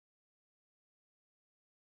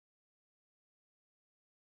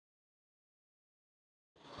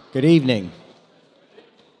Good evening.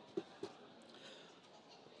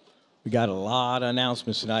 We got a lot of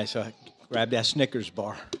announcements tonight, so grab that Snickers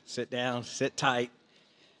bar. Sit down, sit tight.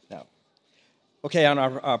 No. Okay, on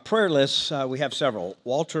our prayer list, we have several.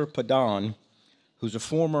 Walter Padon, who's a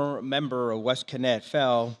former member of West Connect,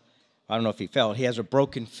 fell. I don't know if he fell. He has a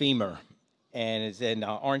broken femur and is in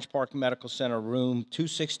Orange Park Medical Center, room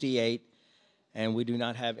 268, and we do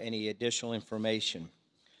not have any additional information.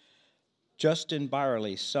 Justin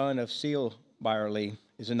Byerly, son of Seal Byerly,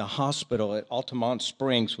 is in the hospital at Altamont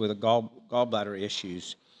Springs with gallbladder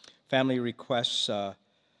issues. Family requests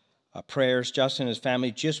prayers. Justin and his family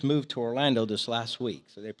just moved to Orlando this last week,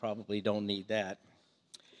 so they probably don't need that.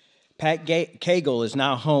 Pat Cagle is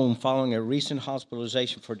now home following a recent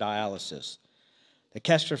hospitalization for dialysis. The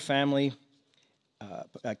Kester family,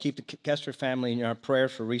 keep the Kester family in our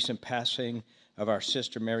prayers for recent passing of our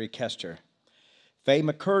sister Mary Kester. Faye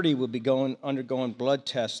McCurdy will be undergoing blood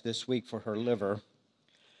tests this week for her liver.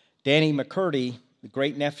 Danny McCurdy, the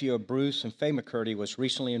great-nephew of Bruce and Faye McCurdy, was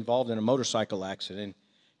recently involved in a motorcycle accident.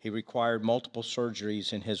 He required multiple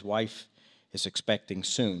surgeries, and his wife is expecting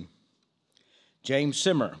soon. James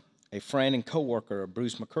Simmer, a friend and co-worker of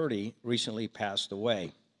Bruce McCurdy, recently passed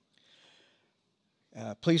away.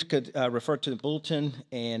 Please could refer to the bulletin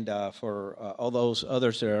and for all those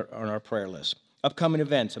others that are on our prayer list. Upcoming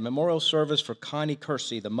events: a memorial service for Connie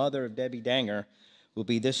Kersey, the mother of Debbie Danger, will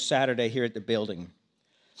be this Saturday here at the building.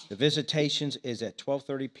 The visitations is at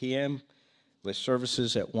 12:30 p.m. with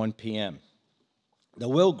services at 1 p.m. The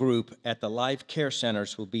Will Group at the Life Care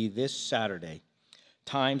Centers will be this Saturday.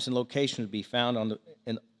 Times and locations will be found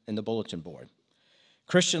in the bulletin board.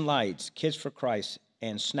 Christian Lights, Kids for Christ,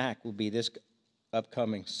 and Snack will be this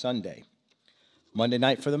upcoming Sunday. Monday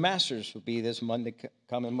night for the Masters will be this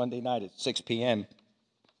coming Monday night at 6 p.m.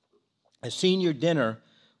 A senior dinner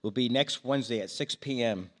will be next Wednesday at 6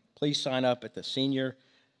 p.m. Please sign up at the seniors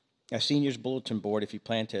bulletin board if you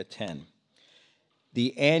plan to attend.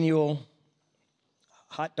 The annual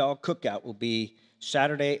hot dog cookout will be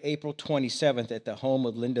Saturday, April 27th at the home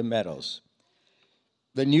of Linda Meadows.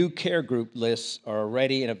 The new care group lists are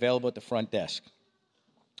ready and available at the front desk.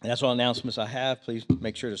 And that's all announcements I have. Please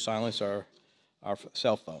make sure to silence our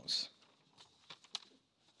cell phones.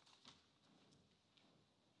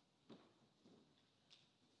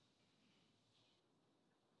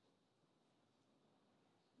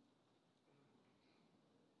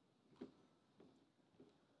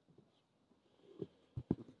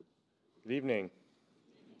 Good evening.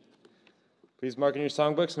 Please mark in your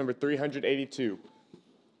songbooks number 382.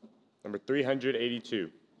 Number 382.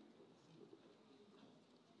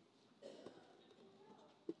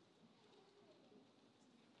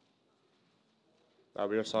 That'll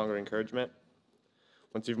be our song of encouragement.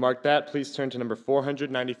 Once you've marked that, please turn to number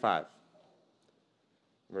 495.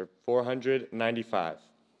 Number 495.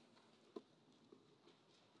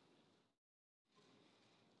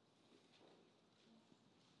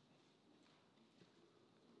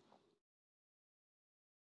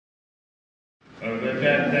 Of the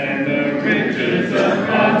depth and the riches of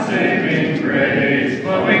God's saving grace,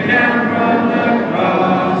 flowing down from the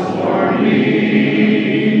cross for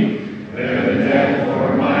me. There the death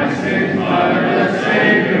for my sins, the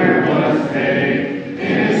Savior was paid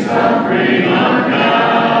in his suffering on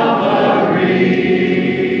Calvary.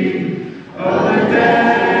 Oh, the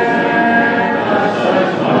depth of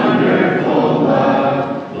such wonderful love,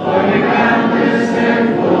 flowing boundless and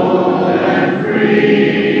full and free.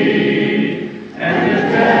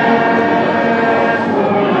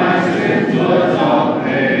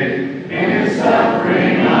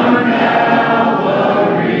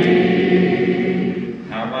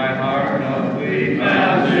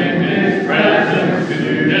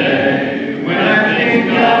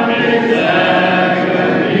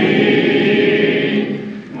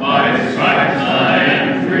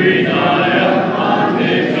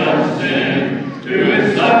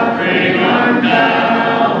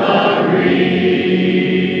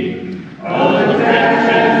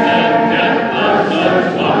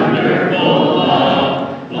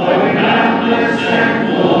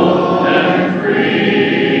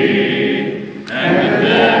 Free.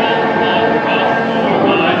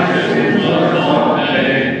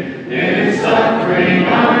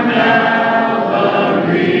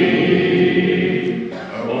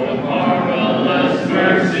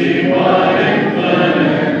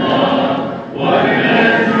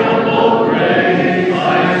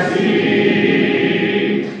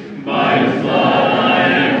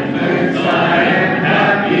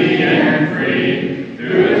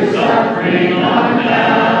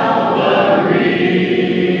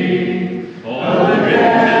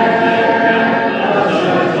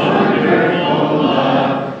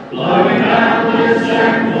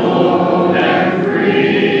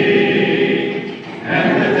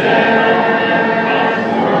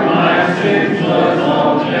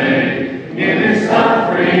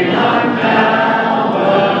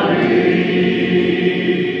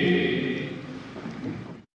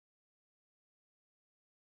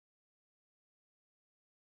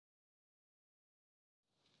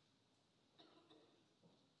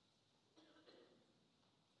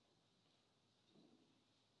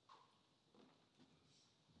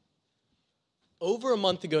 Over a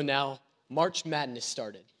month ago now, March Madness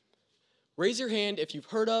started. Raise your hand if you've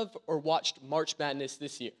heard of or watched March Madness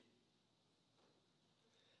this year.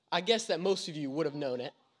 I guess that most of you would have known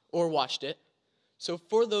it or watched it. So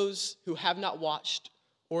for those who have not watched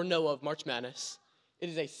or know of March Madness, it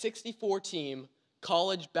is a 64-team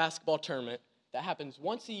college basketball tournament that happens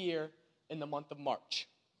once a year in the month of March.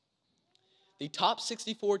 The top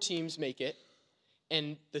 64 teams make it,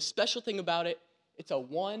 and the special thing about it, it's a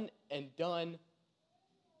one-and-done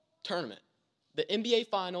tournament. The NBA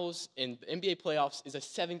Finals and the NBA Playoffs is a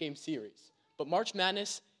 7-game series, but March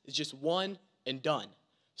Madness is just one and done.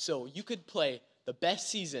 So you could play the best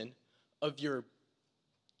season of your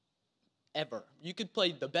ever. You could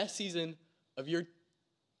play the best season of your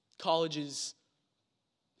colleges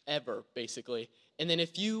ever, basically. And then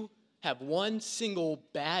if you have one single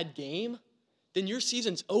bad game, then your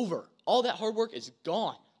season's over. All that hard work is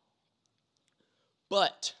gone.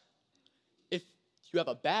 But if you have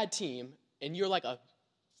a bad team and you're like a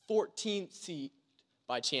 14th seed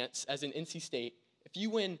by chance, as in NC State, if you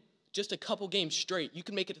win just a couple games straight, you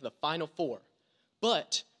can make it to the Final Four.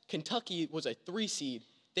 But Kentucky was a 3 seed.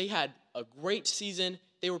 They had a great season.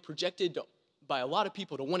 They were projected by a lot of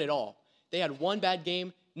people to win it all. They had one bad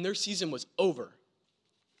game, and their season was over.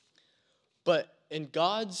 But in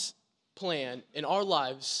God's plan, in our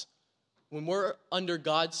lives, when we're under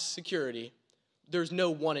God's security, there's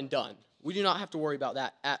no one and done. We do not have to worry about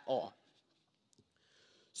that at all.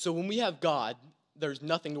 So when we have God, there's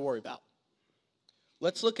nothing to worry about.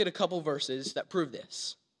 Let's look at a couple verses that prove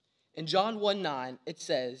this. In John 1:9, it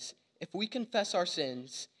says, "If we confess our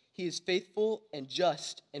sins, he is faithful and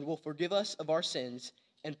just and will forgive us of our sins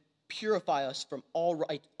and purify us from all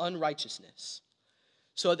unrighteousness."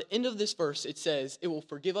 So at the end of this verse, it says, it will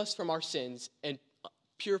forgive us from our sins and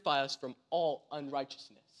purify us from all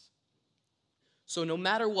unrighteousness. So no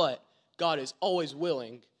matter what, God is always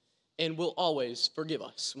willing and will always forgive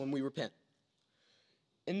us when we repent.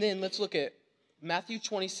 And then let's look at Matthew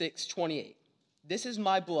 26:28. "This is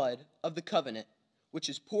my blood of the covenant, which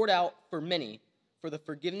is poured out for many for the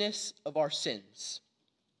forgiveness of our sins."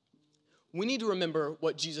 We need to remember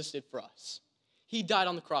what Jesus did for us. He died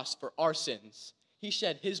on the cross for our sins. He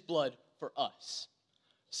shed his blood for us.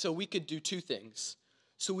 So we could do 2 things.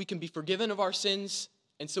 So we can be forgiven of our sins,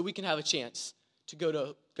 and so we can have a chance to go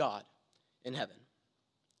to God in heaven.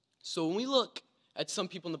 So when we look at some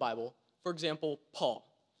people in the Bible, for example, Paul,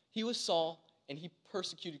 he was Saul, and he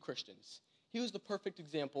persecuted Christians. He was the perfect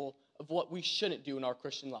example of what we shouldn't do in our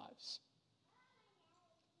Christian lives.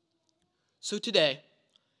 So today,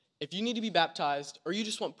 if you need to be baptized or you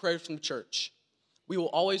just want prayer from the church, we will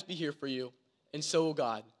always be here for you, and so will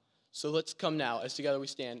God. So let's come now as together we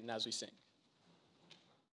stand and as we sing.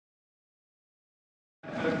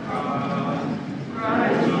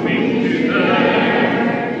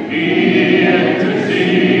 He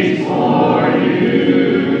intercedes for you.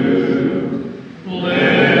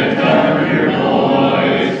 Lift up your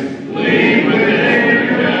voice, plead with him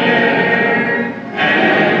prayer,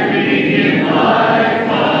 and begin life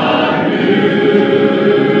anew.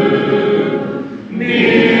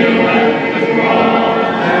 Kneel at the cross,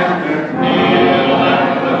 kneel at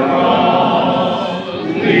the cross,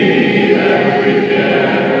 leave every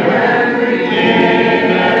care, leave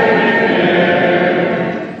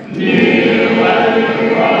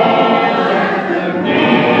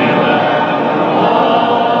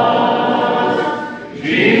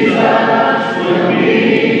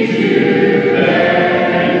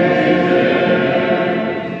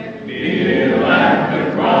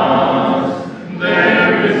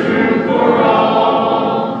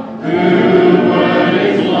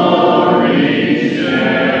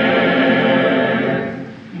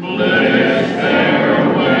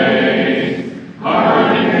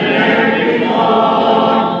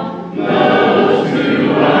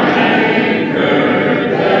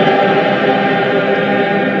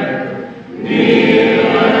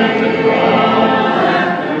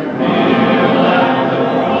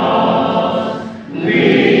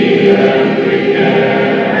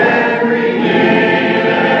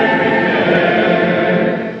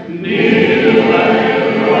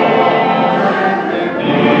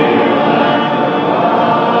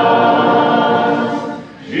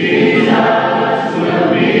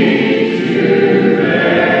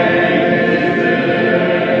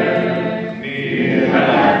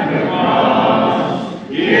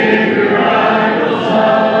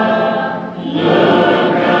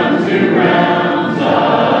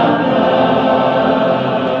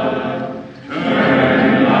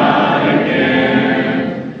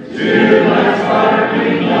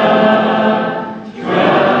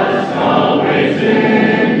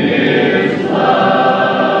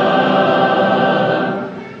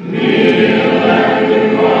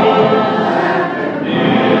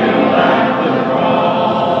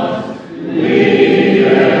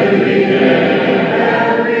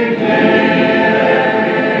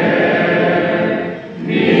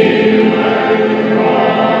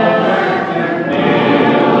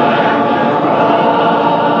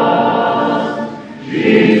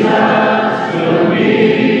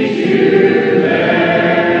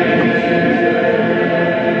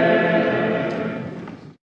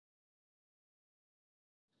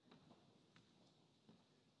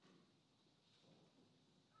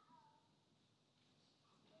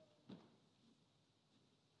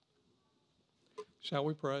Shall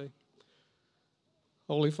we pray?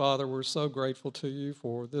 Holy Father, we're so grateful to you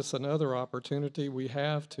for this another opportunity we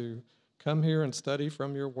have to come here and study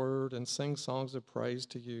from your word and sing songs of praise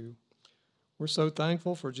to you. We're so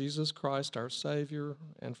thankful for Jesus Christ, our Savior,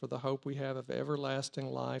 and for the hope we have of everlasting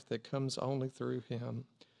life that comes only through him.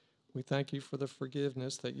 We thank you for the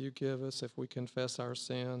forgiveness that you give us if we confess our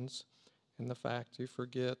sins and the fact you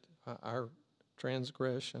forget our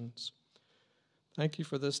transgressions. Thank you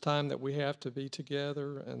for this time that we have to be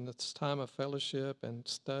together and this time of fellowship and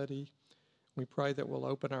study. We pray that we'll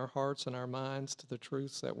open our hearts and our minds to the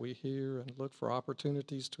truths that we hear and look for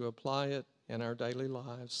opportunities to apply it in our daily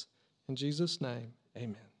lives. In Jesus' name,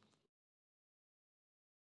 amen.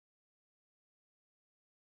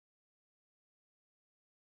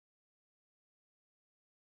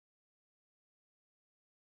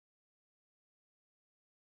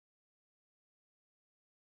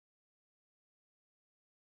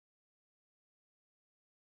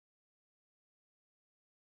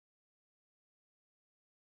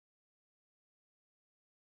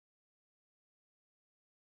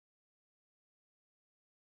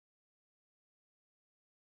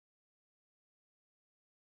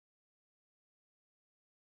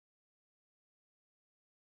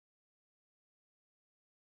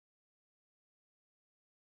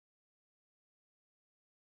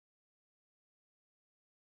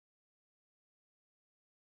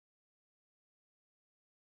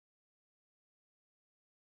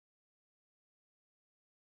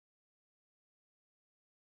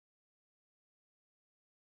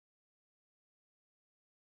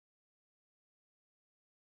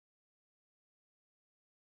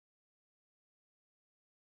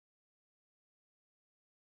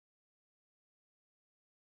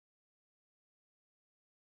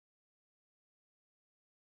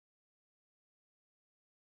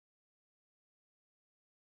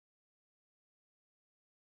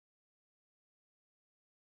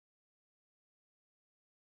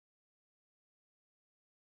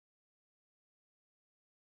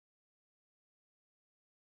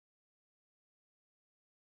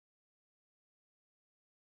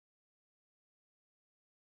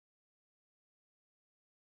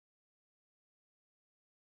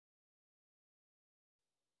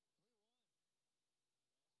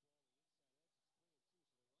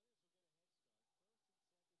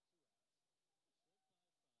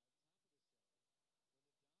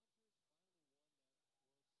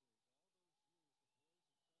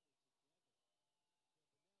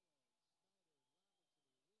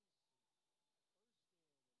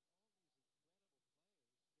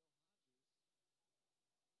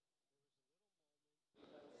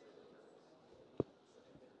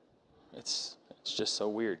 It's just so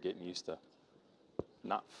weird getting used to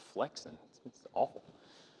not flexing. It's awful.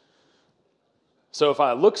 So if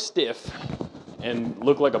I look stiff and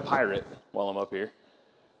look like a pirate while I'm up here,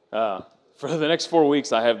 for the next 4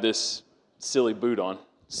 weeks I have this silly boot on.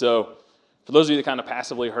 So for those of you that kind of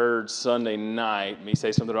passively heard Sunday night me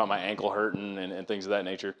say something about my ankle hurting and things of that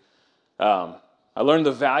nature, I learned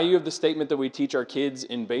the value of the statement that we teach our kids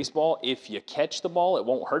in baseball: if you catch the ball, it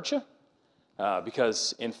won't hurt you.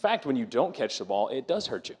 Because, in fact, when you don't catch the ball, it does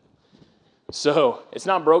hurt you. So it's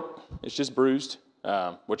not broke, it's just bruised,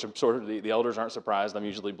 which I'm sort of, the elders aren't surprised. I'm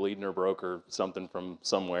usually bleeding or broke or something from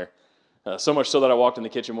somewhere. So much so that I walked in the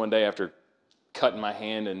kitchen one day after cutting my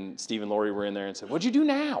hand, and Steve and Lori were in there and said, "What'd you do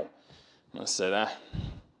now?" And I said,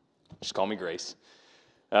 just call me Grace.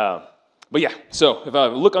 But yeah, so if I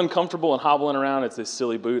look uncomfortable and hobbling around, it's this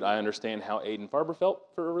silly boot. I understand how Aidan Farber felt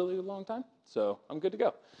for a really long time, so I'm good to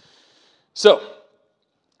go. So,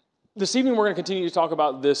 this evening we're going to continue to talk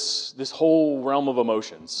about this whole realm of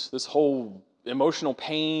emotions, this whole emotional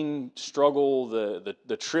pain, struggle,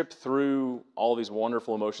 the trip through all these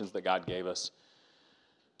wonderful emotions that God gave us.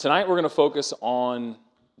 Tonight we're going to focus on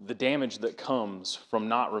the damage that comes from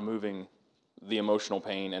not removing the emotional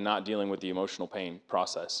pain and not dealing with the emotional pain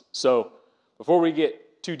process. So, before we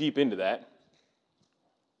get too deep into that,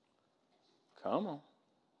 come on,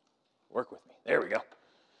 work with me. There we go.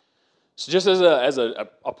 So just as a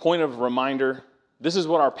point of reminder, this is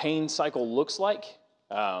what our pain cycle looks like.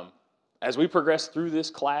 As we progress through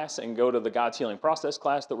this class and go to the God's Healing Process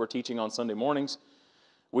class that we're teaching on Sunday mornings,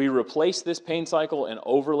 we replace this pain cycle and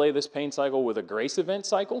overlay this pain cycle with a grace event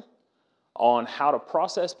cycle on how to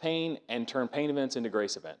process pain and turn pain events into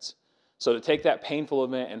grace events. So to take that painful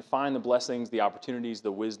event and find the blessings, the opportunities,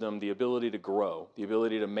 the wisdom, the ability to grow, the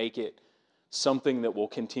ability to make it something that will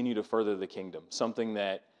continue to further the kingdom, something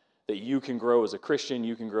that you can grow as a Christian,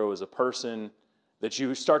 you can grow as a person, that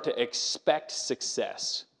you start to expect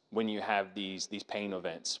success when you have these pain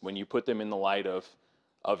events, when you put them in the light of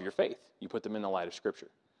of your faith. You put them in the light of Scripture.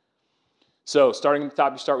 So starting at the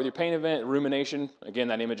top, you start with your pain event, rumination. Again,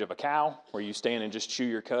 that image of a cow where you stand and just chew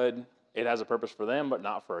your cud. It has a purpose for them, but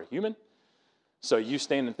not for a human. So you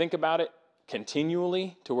stand and think about it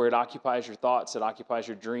continually to where it occupies your thoughts, it occupies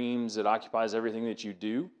your dreams, it occupies everything that you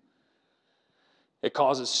do. It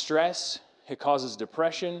causes stress, it causes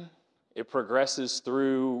depression, it progresses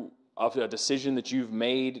through a decision that you've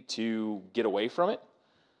made to get away from it.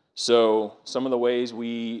 So some of the ways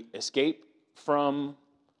we escape from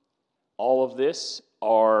all of this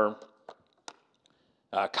are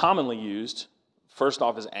commonly used. First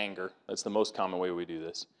off is anger. That's the most common way we do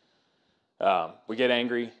this. We get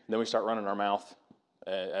angry, then we start running our mouth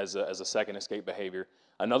as a second escape behavior.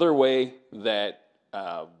 Another way that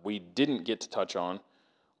we didn't get to touch on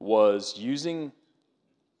was using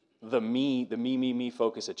the me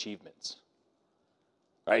focus achievements.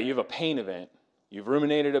 Right? You have a pain event. You've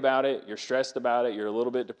ruminated about it. You're stressed about it. You're a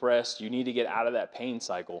little bit depressed. You need to get out of that pain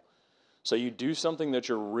cycle. So you do something that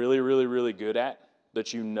you're really, really, really good at,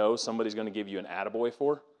 that you know somebody's going to give you an attaboy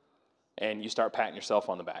for, and you start patting yourself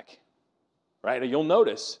on the back. Right? You'll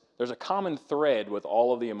notice there's a common thread with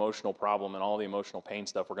all of the emotional problem and all the emotional pain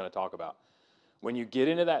stuff we're going to talk about. When you get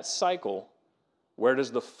into that cycle, where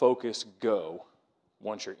does the focus go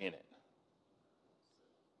once you're in it?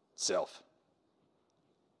 Self.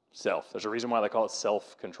 There's a reason why they call it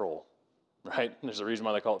self-control, right? There's a reason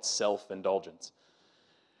why they call it self-indulgence.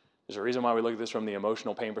 There's a reason why we look at this from the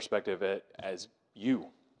emotional pain perspective as you,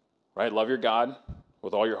 right? Love your God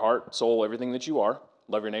with all your heart, soul, everything that you are.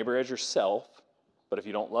 Love your neighbor as yourself. But if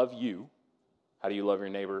you don't love you, how do you love your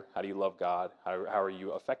neighbor? How do you love God? How are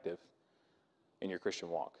you effective in your Christian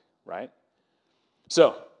walk, right?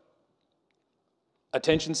 So,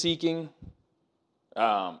 attention seeking,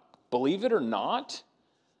 believe it or not,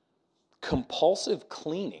 compulsive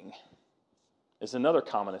cleaning is another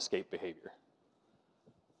common escape behavior.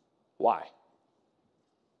 Why?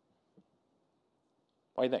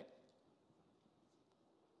 Why do you think?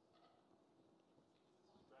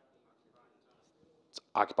 It's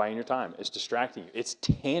occupying your time. It's distracting you. It's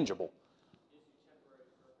tangible.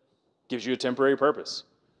 Gives you a temporary purpose.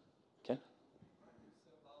 Okay?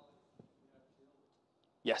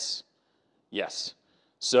 Yes.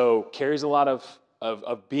 So carries a lot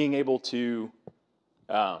of being able to,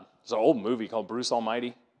 there's an old movie called Bruce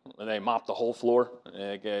Almighty, and they mop the whole floor.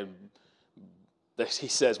 He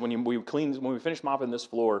says, when we finish mopping this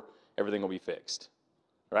floor, everything will be fixed.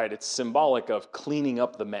 Right? It's symbolic of cleaning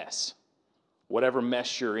up the mess. Whatever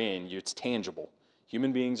mess you're in, it's tangible.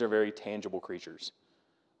 Human beings are very tangible creatures.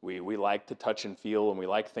 We like to touch and feel, and we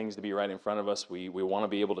like things to be right in front of us. We want to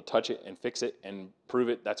be able to touch it and fix it and prove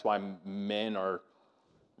it. That's why men are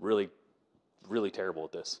really, really terrible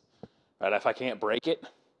at this. Right? If I can't break it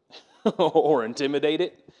or intimidate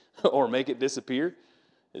it or make it disappear,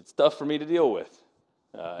 it's tough for me to deal with.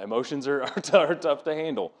 Emotions are tough to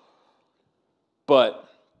handle. But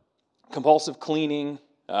compulsive cleaning,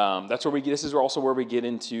 that's where this is also where we get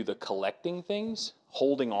into the collecting things,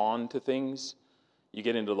 holding on to things. You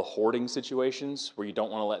get into the hoarding situations where you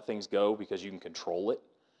don't want to let things go because you can control it.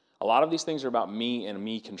 A lot of these things are about me and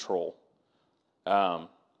me control. Road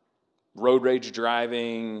rage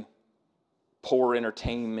driving, poor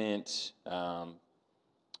entertainment,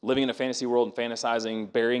 living in a fantasy world and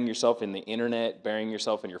fantasizing, burying yourself in the internet, burying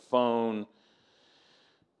yourself in your phone,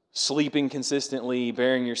 sleeping consistently,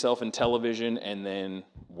 burying yourself in television, and then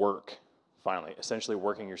work, finally, essentially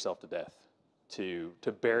working yourself to death, to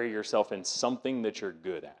bury yourself in something that you're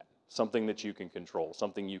good at, something that you can control,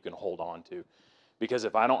 something you can hold on to. Because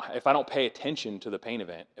if I don't pay attention to the pain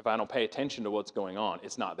event, if I don't pay attention to what's going on,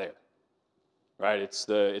 it's not there. Right? It's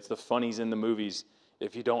the funnies in the movies.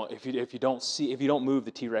 If you don't move,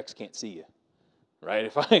 the T-Rex can't see you. Right?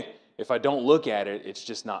 If I don't look at it, it's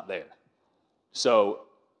just not there. So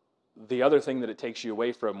the other thing that it takes you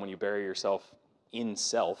away from when you bury yourself in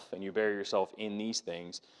self and you bury yourself in these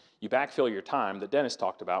things, you backfill your time that Dennis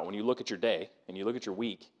talked about. When you look at your day and you look at your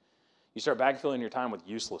week, you start backfilling your time with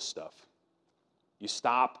useless stuff. You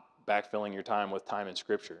stop backfilling your time with time in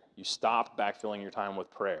Scripture. You stop backfilling your time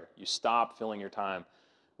with prayer. You stop filling your time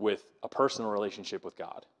with a personal relationship with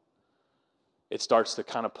God. It starts to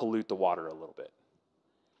kind of pollute the water a little bit.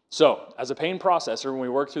 So, as a pain processor, when we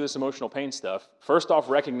work through this emotional pain stuff, first off,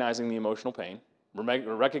 recognizing the emotional pain,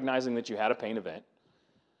 recognizing that you had a pain event,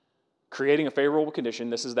 creating a favorable condition.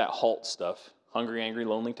 This is that HALT stuff: hungry, angry,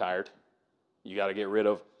 lonely, tired. You got to get rid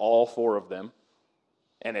of all four of them.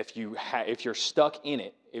 And if you're stuck in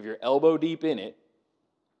it, if you're elbow deep in it,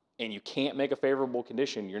 and you can't make a favorable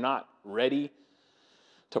condition, you're not ready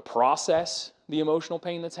to process the emotional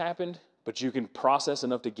pain that's happened, but you can process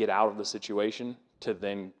enough to get out of the situation to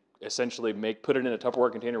then essentially put it in a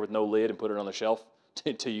Tupperware container with no lid and put it on the shelf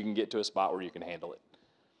until you can get to a spot where you can handle it.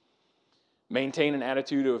 Maintain an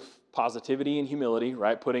attitude of positivity and humility,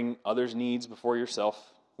 right? Putting others' needs before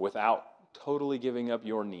yourself without totally giving up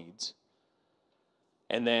your needs.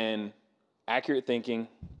 And then accurate thinking,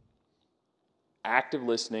 active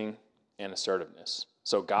listening, and assertiveness.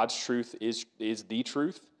 So God's truth is the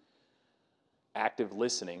truth. Active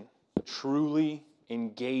listening, truly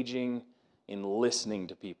engaging in listening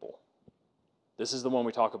to people. This is the one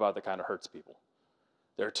we talk about that kind of hurts people.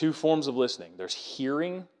 There are two forms of listening. There's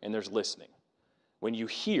hearing and there's listening. When you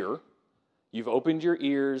hear, you've opened your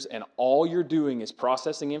ears and all you're doing is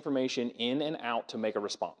processing information in and out to make a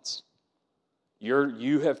response.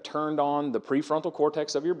 You have turned on the prefrontal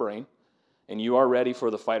cortex of your brain and you are ready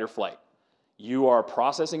for the fight or flight. You are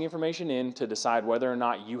processing information in to decide whether or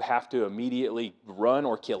not you have to immediately run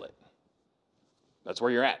or kill it. That's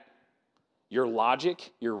where you're at. Your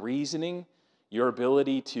logic, your reasoning, your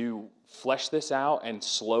ability to flesh this out and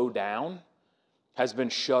slow down has been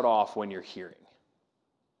shut off when you're hearing.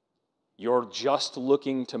 You're just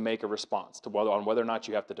looking to make a response on whether or not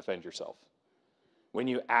you have to defend yourself. When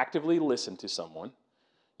you actively listen to someone,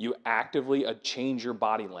 you actively change your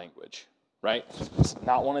body language, right? It's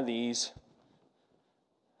not one of these,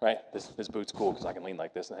 right? This boot's cool because I can lean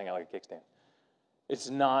like this and hang out like a kickstand. It's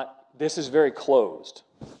not, this is very closed.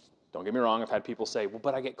 Don't get me wrong, I've had people say, well,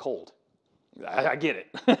 but I get cold. I get it.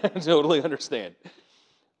 I totally understand.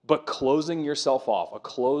 But closing yourself off, a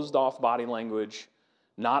closed off body language,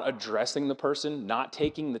 not addressing the person, not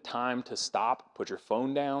taking the time to stop, put your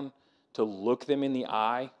phone down, to look them in the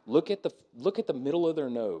eye. Look at the middle of their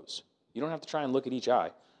nose. You don't have to try and look at each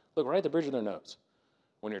eye. Look right at the bridge of their nose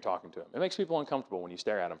when you're talking to them. It makes people uncomfortable when you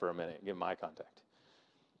stare at them for a minute and give them eye contact.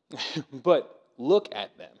 But look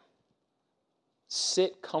at them.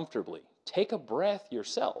 Sit comfortably. Take a breath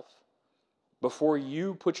yourself before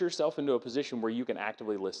you put yourself into a position where you can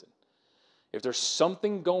actively listen. If there's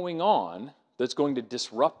something going on that's going to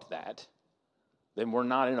disrupt that, then we're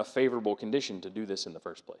not in a favorable condition to do this in the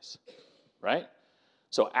first place, right?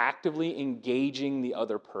 So actively engaging the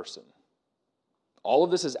other person. All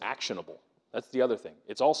of this is actionable. That's the other thing.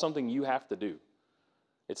 It's all something you have to do.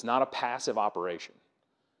 It's not a passive operation.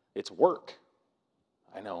 It's work.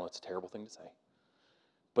 I know, it's a terrible thing to say,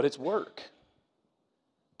 but it's work.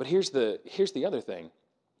 But here's the other thing.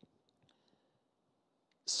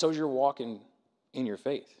 So you're walking in your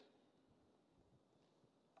faith.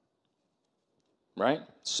 Right?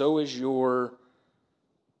 So is your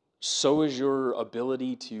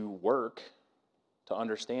ability to work to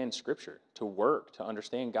understand Scripture, to work to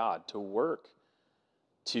understand God, to work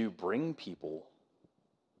to bring people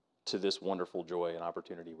to this wonderful joy and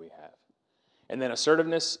opportunity we have. And then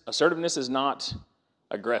assertiveness is not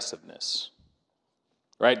aggressiveness.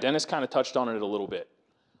 Right? Dennis kind of touched on it a little bit.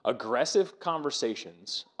 Aggressive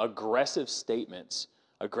conversations, aggressive statements,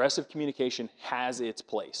 aggressive communication has its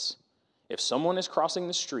place. If someone is crossing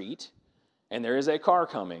the street and there is a car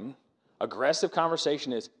coming, aggressive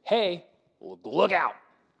conversation is, hey, look out.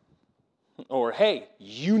 Or, hey,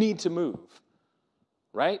 you need to move.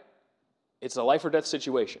 Right? It's a life or death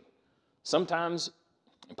situation. Sometimes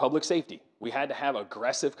in public safety, we had to have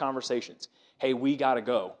aggressive conversations. Hey, we got to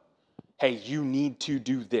go. Hey, you need to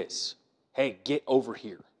do this. Hey, get over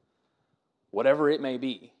here. Whatever it may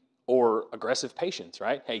be. Or aggressive patience,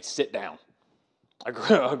 right? Hey, sit down.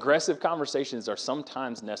 Aggressive conversations are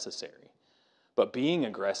sometimes necessary. But being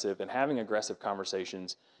aggressive and having aggressive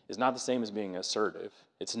conversations is not the same as being assertive.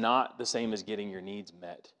 It's not the same as getting your needs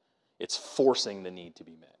met. It's forcing the need to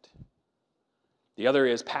be met. The other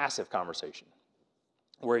is passive conversation,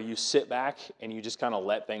 where you sit back and you just kind of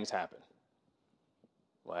let things happen.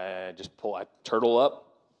 I turtle up.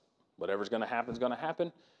 Whatever's going to happen is going to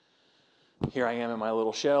happen. Here I am in my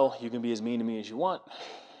little shell. You can be as mean to me as you want.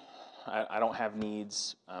 I don't have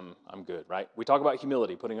needs. I'm good, right? We talk about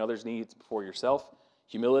humility, putting others' needs before yourself.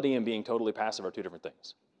 Humility and being totally passive are two different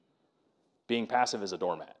things. Being passive is a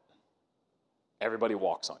doormat. Everybody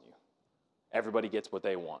walks on you. Everybody gets what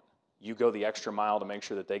they want. You go the extra mile to make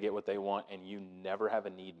sure that they get what they want, and you never have a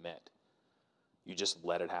need met. You just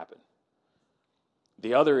let it happen.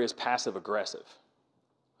 The other is passive-aggressive.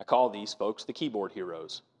 I call these folks the keyboard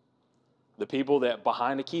heroes. The people that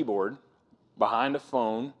behind a keyboard, behind a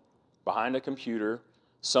phone, behind a computer,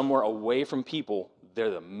 somewhere away from people, they're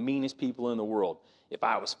the meanest people in the world. If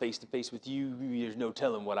I was face-to-face with you, there's no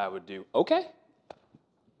telling what I would do. Okay.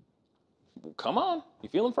 Well, come on. You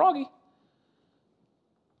feeling froggy?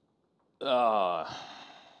 I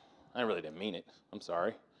really didn't mean it. I'm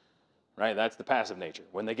sorry. right? That's the passive nature.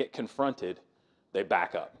 When they get confronted, they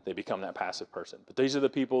back up. They become that passive person. But these are the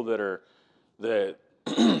people that are the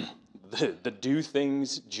the do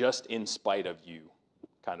things just in spite of you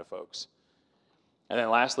kind of folks. And then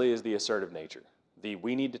lastly is the assertive nature.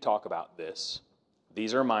 We need to talk about this.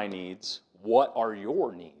 These are my needs. What are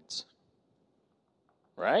your needs?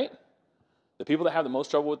 Right? The people that have the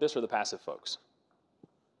most trouble with this are the passive folks,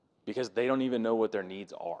 because they don't even know what their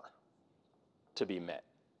needs are to be met,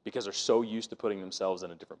 because they're so used to putting themselves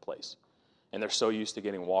in a different place, and they're so used to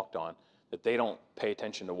getting walked on that they don't pay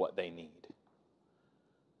attention to what they need.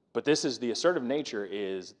 But this is the assertive nature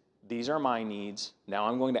is, these are my needs. Now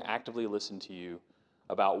I'm going to actively listen to you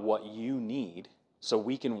about what you need so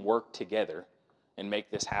we can work together and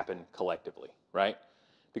make this happen collectively, right?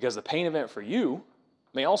 Because the pain event for you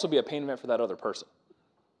may also be a pain event for that other person.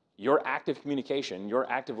 Your active communication,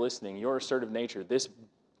 your active listening, your assertive nature, this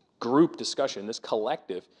group discussion, this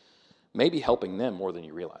collective may be helping them more than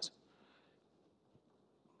you realize.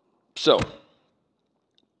 So,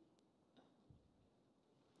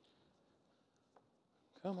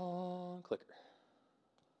 come on, clicker.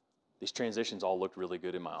 These transitions all looked really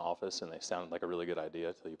good in my office, and they sounded like a really good idea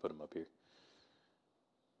until you put them up here.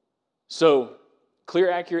 So, clear,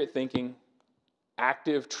 accurate thinking,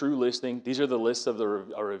 active, true listening. These are the lists of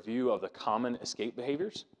a review of the common escape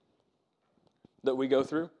behaviors that we go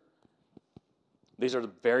through. These are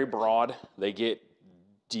very broad. They get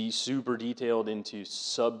super detailed into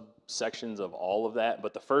subsections of all of that.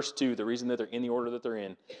 But the first two, the reason that they're in the order that they're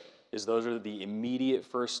in, is those are the immediate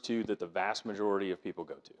first two that the vast majority of people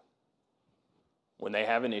go to. When they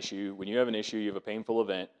have an issue, when you have an issue, you have a painful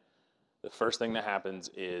event, the first thing that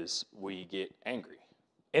happens is we get angry.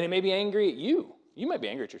 And it may be angry at you. You might be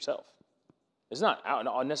angry at yourself. It's not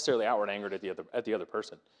necessarily outward anger at the other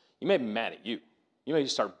person. You may be mad at you. You may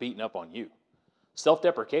just start beating up on you.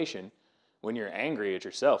 Self-deprecation, when you're angry at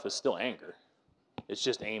yourself, is still anger. It's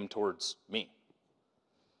just aimed towards me.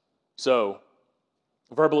 So,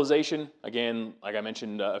 verbalization, again, like I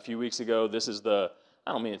mentioned a few weeks ago, this is I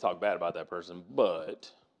don't mean to talk bad about that person,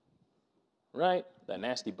 but, right? That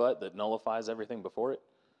nasty butt that nullifies everything before it.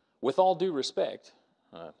 With all due respect,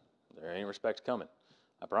 there ain't respect coming,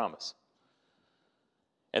 I promise.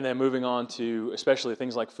 And then moving on to especially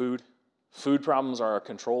things like food. Food problems are a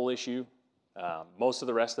control issue. Most of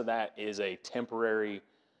the rest of that is a temporary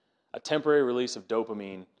release of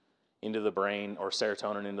dopamine into the brain, or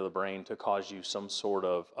serotonin into the brain, to cause you some sort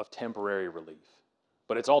of temporary relief.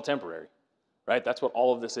 But it's all temporary, right? That's what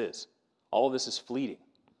all of this is. All of this is fleeting.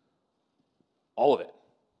 All of it.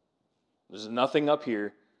 There's nothing up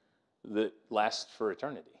here that lasts for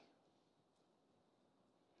eternity.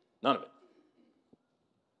 None of it.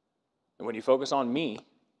 And when you focus on me,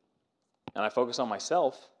 and I focus on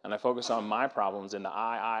myself, and I focus on my problems, and the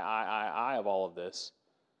I of all of this,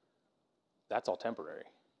 that's all temporary.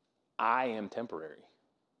 I am temporary.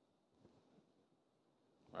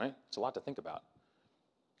 Right? It's a lot to think about.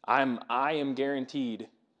 I am guaranteed,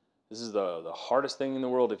 this is the hardest thing in the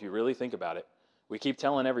world if you really think about it. We keep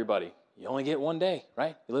telling everybody, you only get one day,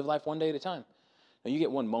 right? You live life one day at a time. No, you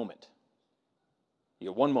get one moment. You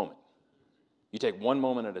get one moment. You take one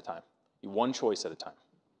moment at a time. One choice at a time.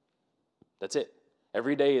 That's it.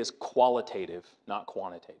 Every day is qualitative, not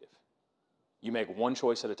quantitative. You make one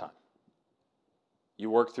choice at a time. You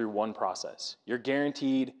work through one process. You're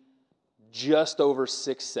guaranteed just over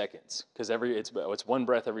 6 seconds, because it's one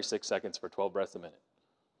breath every 6 seconds for 12 breaths a minute.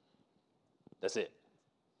 That's it.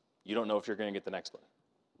 You don't know if you're going to get the next one.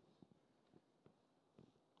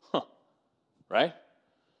 Huh. Right?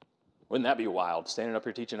 Wouldn't that be wild, standing up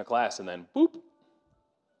here teaching a class and then boop,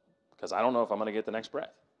 because I don't know if I'm going to get the next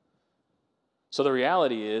breath. So the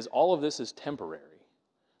reality is all of this is temporary.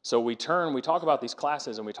 So we talk about these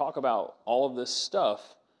classes and we talk about all of this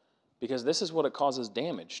stuff because this is what it causes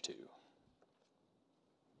damage to.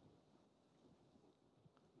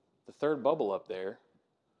 The third bubble up there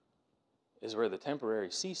is where the temporary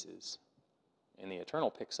ceases and the eternal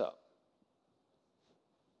picks up.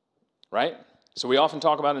 Right? So we often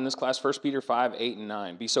talk about in this class 1 Peter 5, 8, and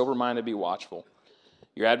 9. Be sober-minded, be watchful.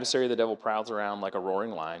 Your adversary, the devil, prowls around like a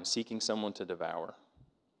roaring lion, seeking someone to devour.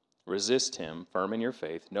 Resist him, firm in your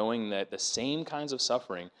faith, knowing that the same kinds of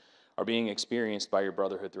suffering are being experienced by your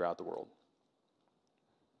brotherhood throughout the world.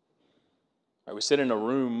 Right, we sit in a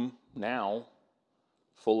room now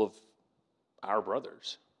full of our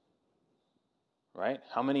brothers. Right?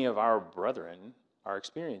 How many of our brethren are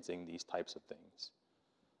experiencing these types of things?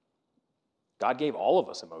 God gave all of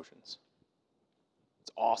us emotions.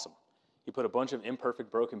 It's awesome. He put a bunch of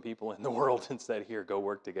imperfect, broken people in the world and said, here, go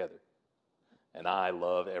work together. And I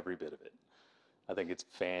love every bit of it. I think it's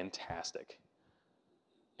fantastic.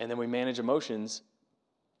 And then we manage emotions,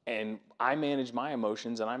 and I manage my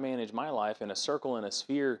emotions and I manage my life in a circle and a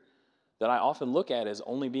sphere that I often look at as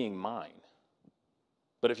only being mine.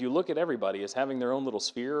 But if you look at everybody as having their own little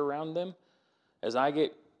sphere around them, as I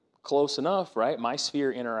get close enough, right, my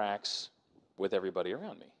sphere interacts with everybody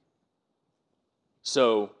around me.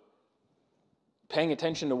 So paying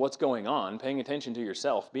attention to what's going on, paying attention to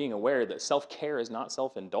yourself, being aware that self-care is not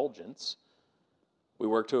self-indulgence, we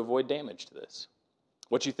work to avoid damage to this.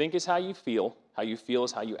 What you think is how you feel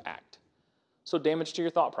is how you act. So damage to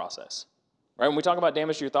your thought process. Right? When we talk about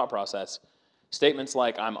damage to your thought process, statements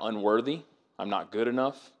like, I'm unworthy, I'm not good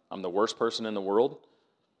enough, I'm the worst person in the world.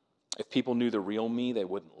 If people knew the real me, they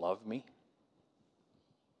wouldn't love me.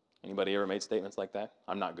 Anybody ever made statements like that?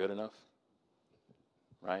 I'm not good enough.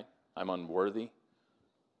 Right? I'm unworthy.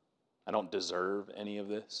 I don't deserve any of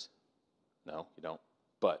this. No, you don't.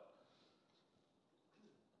 But,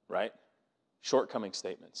 right? Shortcoming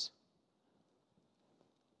statements.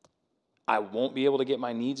 I won't be able to get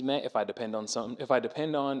my needs met if I depend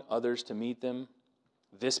on others to meet them.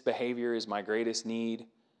 This behavior is my greatest need.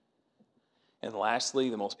 And lastly,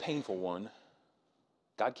 the most painful one,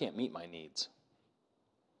 God can't meet my needs.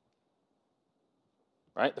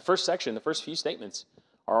 Right? The first section, the first few statements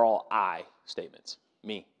are all I statements,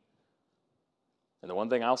 me. And the one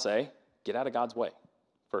thing I'll say, get out of God's way,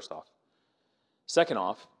 first off. Second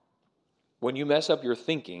off, when you mess up your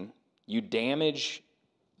thinking, you damage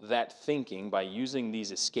that thinking by using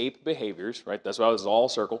these escape behaviors, right? That's why this is all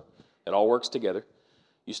circle. It all works together.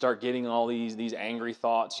 You start getting all these angry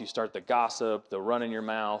thoughts. You start the gossip, the run in your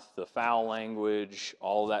mouth, the foul language,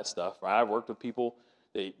 all of that stuff, right? I've worked with people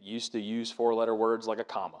that used to use 4-letter words like a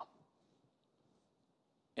comma.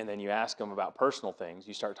 And then you ask them about personal things.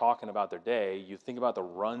 You start talking about their day. You think about the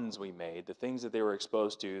runs we made, the things that they were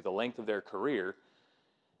exposed to, the length of their career,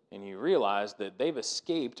 and you realize that they've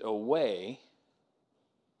escaped away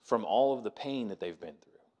from all of the pain that they've been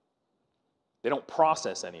through. They don't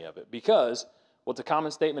process any of it because what's a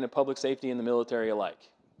common statement in public safety and the military alike?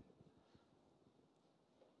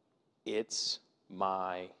 It's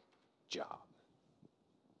my job.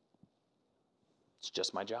 It's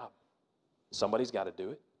just my job. Somebody's got to do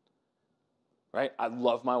it. Right? I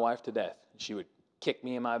love my wife to death. She would kick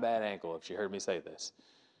me in my bad ankle if she heard me say this.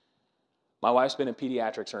 My wife's been in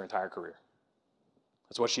pediatrics her entire career.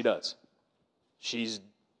 That's what she does. She's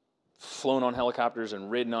flown on helicopters and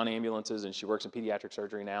ridden on ambulances, and she works in pediatric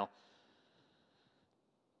surgery now.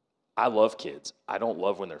 I love kids. I don't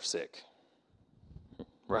love when they're sick.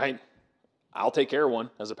 Right? I'll take care of one.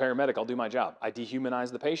 As a paramedic, I'll do my job. I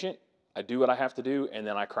dehumanize the patient. I do what I have to do, and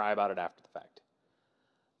then I cry about it after the fact.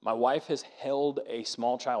 My wife has held a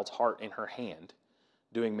small child's heart in her hand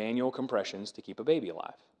doing manual compressions to keep a baby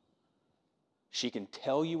alive. She can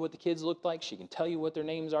tell you what the kids look like. She can tell you what their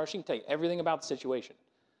names are. She can tell you everything about the situation.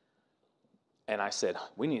 And I said,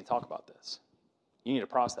 we need to talk about this. You need to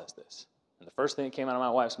process this. And the first thing that came out of my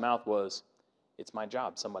wife's mouth was, it's my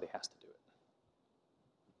job. Somebody has to do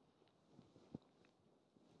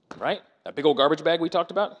it. Right? That big old garbage bag we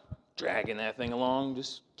talked about, dragging that thing along,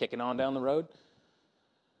 just kicking on down the road.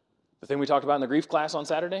 The thing we talked about in the grief class on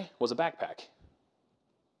Saturday was a backpack.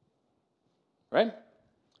 Right?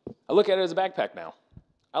 I look at it as a backpack now.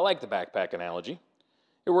 I like the backpack analogy.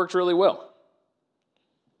 It works really well.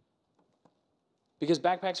 Because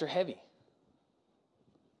backpacks are heavy.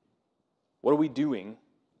 What are we doing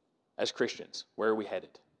as Christians? Where are we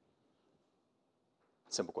headed?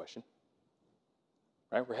 Simple question.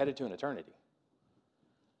 Right? We're headed to an eternity.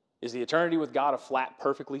 Is the eternity with God a flat,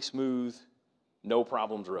 perfectly smooth, no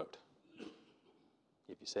problems road?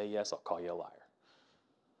 If you say yes, I'll call you a liar.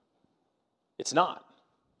 It's not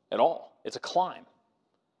at all. It's a climb.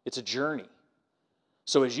 It's a journey.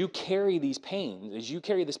 So as you carry these pains, as you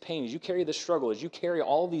carry this pain, as you carry this struggle, as you carry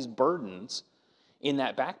all these burdens in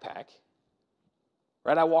that backpack,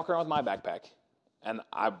 right? I walk around with my backpack, and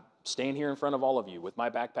I stand here in front of all of you with my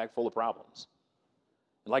backpack full of problems.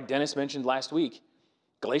 And like Dennis mentioned last week,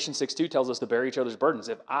 Galatians 6:2 tells us to bear each other's burdens.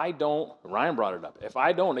 If I don't, Ryan brought it up, if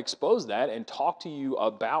I don't expose that and talk to you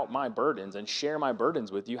about my burdens and share my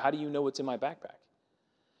burdens with you, how do you know what's in my backpack?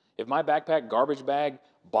 If my backpack, garbage bag,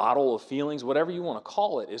 bottle of feelings, whatever you want to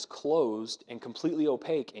call it, is closed and completely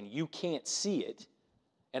opaque and you can't see it,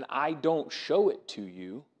 and I don't show it to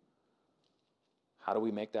you, how do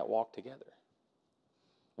we make that walk together?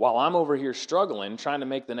 While I'm over here struggling, trying to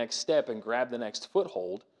make the next step and grab the next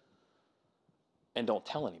foothold, and don't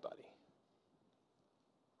tell anybody.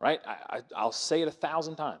 Right? I'll say it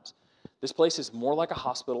 1,000 times. This place is more like a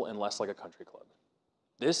hospital and less like a country club.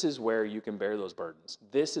 This is where you can bear those burdens.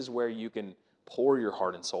 This is where you can Pour your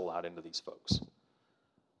heart and soul out into these folks.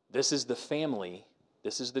 This is the family.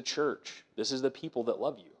 This is the church. This is the people that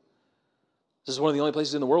love you. This is one of the only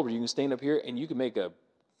places in the world where you can stand up here and you can make a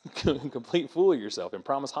complete fool of yourself and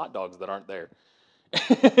promise hot dogs that aren't there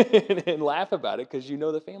and laugh about it because you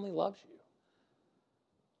know the family loves you.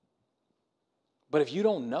 But if you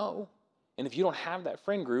don't know, and if you don't have that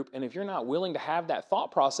friend group, and if you're not willing to have that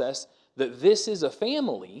thought process that this is a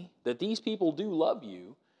family, that these people do love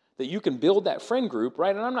you, that you can build that friend group,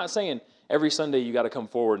 right? And I'm not saying every Sunday you got to come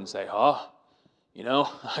forward and say, I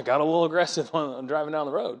got a little aggressive on driving down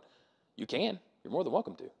the road. You can. You're more than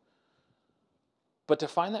welcome to. But to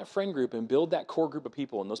find that friend group and build that core group of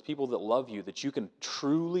people and those people that love you, that you can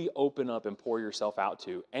truly open up and pour yourself out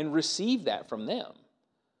to and receive that from them,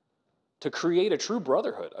 to create a true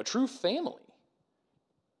brotherhood, a true family,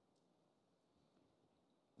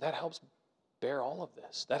 that helps bear all of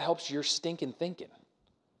this. That helps your stinking thinking.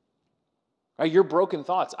 Right? Your broken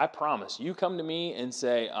thoughts, I promise. You come to me and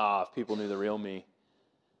say, if people knew the real me,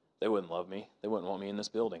 they wouldn't love me. They wouldn't want me in this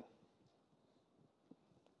building.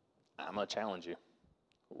 I'm going to challenge you.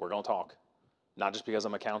 We're going to talk. Not just because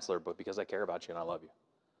I'm a counselor, but because I care about you and I love you.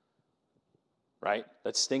 Right?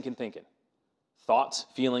 That's stinking thinking. Thoughts,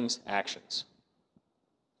 feelings, actions.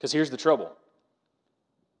 Because here's the trouble.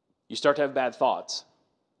 You start to have bad thoughts,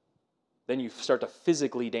 then you start to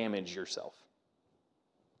physically damage yourself.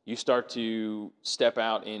 You start to step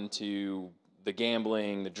out into the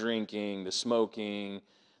gambling, the drinking, the smoking,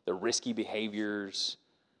 the risky behaviors.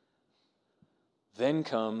 Then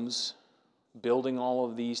comes building all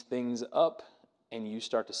of these things up, and you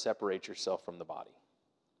start to separate yourself from the body.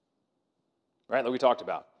 Right, like we talked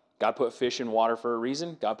about. God put fish in water for a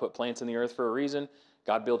reason. God put plants in the earth for a reason.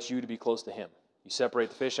 God built you to be close to him. You separate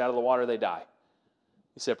the fish out of the water, they die.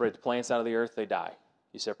 You separate the plants out of the earth, they die.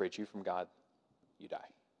 You separate you from God, you die.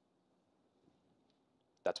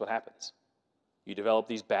 That's what happens. You develop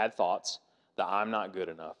these bad thoughts that I'm not good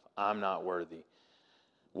enough, I'm not worthy.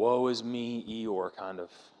 Woe is me, Eeyore kind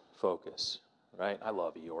of focus, right? I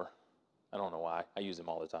love Eeyore. I don't know why. I use him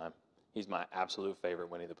all the time. He's my absolute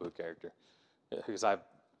favorite Winnie the Pooh character. Because I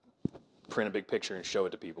print a big picture and show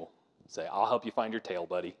it to people. Say, I'll help you find your tail,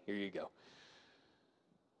 buddy. Here you go.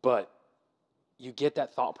 But you get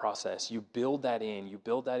that thought process. You build that in. You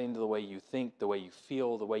build that into the way you think, the way you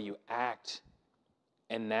feel, the way you act.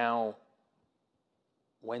 And now,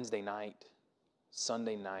 Wednesday night,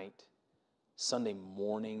 Sunday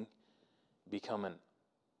morning,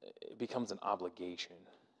 it becomes an obligation.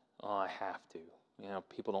 Oh, I have to.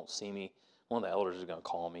 People don't see me. One of the elders is going to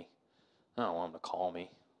call me. I don't want them to call me.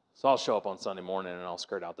 So I'll show up on Sunday morning and I'll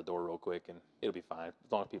skirt out the door real quick and it'll be fine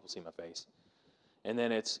as long as people see my face. And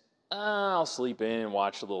then it's, I'll sleep in and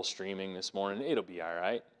watch a little streaming this morning. It'll be all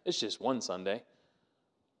right. It's just one Sunday,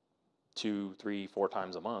 2, 3, 4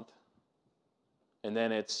 times a month. And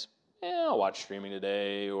then it's, I'll watch streaming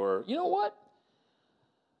today, or you know what?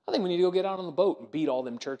 I think we need to go get out on the boat and beat all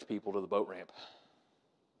them church people to the boat ramp.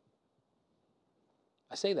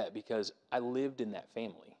 I say that because I lived in that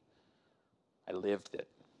family. I lived it.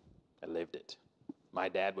 My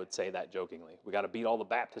dad would say that jokingly. We got to beat all the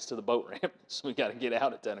Baptists to the boat ramp, so we got to get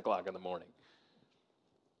out at 10 o'clock in the morning.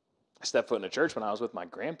 I stepped foot in a church when I was with my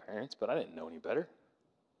grandparents, but I didn't know any better.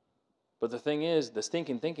 But the thing is, the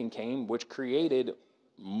stinking thinking came, which created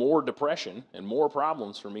more depression and more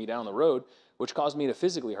problems for me down the road, which caused me to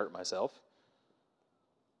physically hurt myself,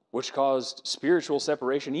 which caused spiritual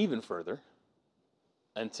separation even further,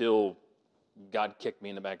 until God kicked me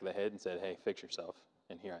in the back of the head and said, hey, fix yourself,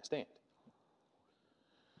 and here I stand.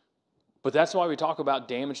 But that's why we talk about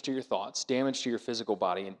damage to your thoughts, damage to your physical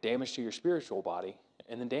body, and damage to your spiritual body,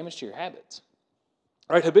 and then damage to your habits.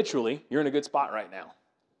 All right, habitually, you're in a good spot right now.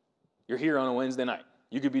 You're here on a Wednesday night.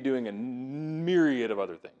 You could be doing a myriad of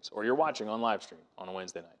other things, or you're watching on live stream on a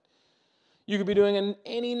Wednesday night. You could be doing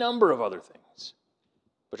any number of other things,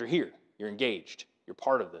 but you're here. You're engaged. You're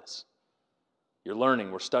part of this. You're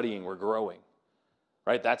learning, we're studying, we're growing,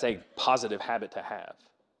 right? That's a positive habit to have.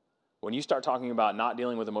 When you start talking about not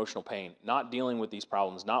dealing with emotional pain, not dealing with these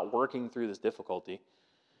problems, not working through this difficulty,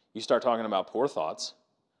 you start talking about poor thoughts,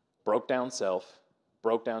 broke down self,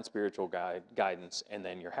 broke down spiritual guidance, and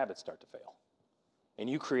then your habits start to fail. And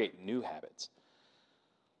you create new habits.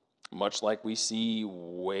 Much like we see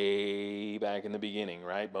way back in the beginning,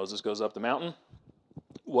 right? Moses goes up the mountain.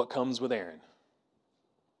 What comes with Aaron?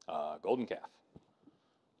 Golden calf.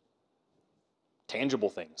 Tangible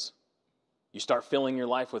things. You start filling your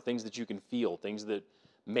life with things that you can feel, things that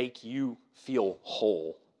make you feel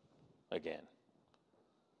whole again.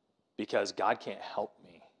 Because God can't help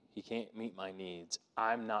me. He can't meet my needs.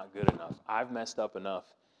 I'm not good enough. I've messed up enough.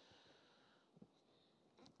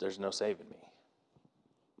 there's no saving me.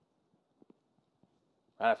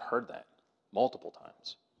 I've heard that multiple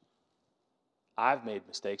times. I've made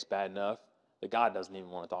mistakes bad enough that God doesn't even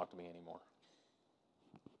want to talk to me anymore.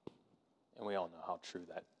 And we all know how true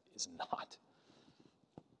that is not.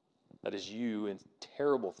 That is you in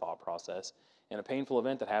terrible thought process and a painful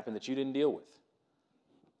event that happened that you didn't deal with.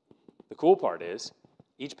 The cool part is,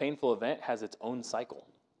 each painful event has its own cycle.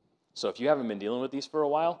 So if you haven't been dealing with these for a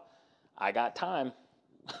while, I got time.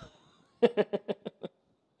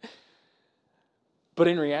 But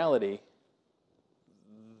in reality,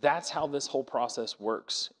 that's how this whole process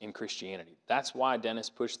works in Christianity. That's why Dennis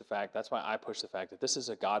pushed the fact, that's why I push the fact that this is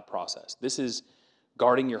a God process. This is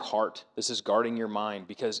guarding your heart. This is guarding your mind.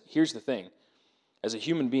 Because here's the thing. As a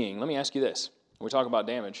human being, let me ask you this. When we talk about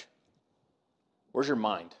damage, where's your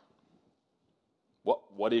mind?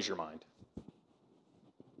 What is your mind?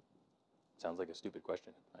 Sounds like a stupid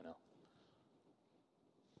question, I know.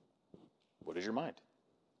 What is your mind?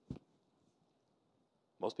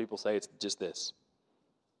 Most people say it's just this,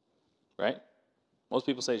 right? Most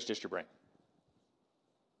people say it's just your brain.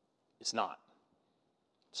 It's not.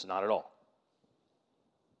 It's not at all.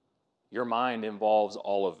 Your mind involves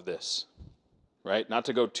all of this, right? Not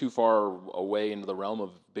to go too far away into the realm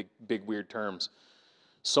of big weird terms.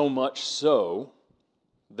 So much so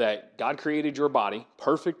that God created your body,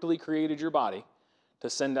 perfectly created your body, to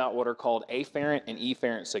send out what are called afferent and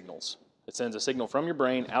efferent signals. It sends a signal from your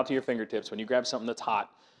brain out to your fingertips. When you grab something that's hot,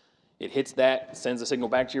 it hits that, sends a signal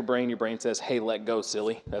back to your brain. Your brain says, hey, let go,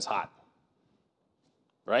 silly. That's hot.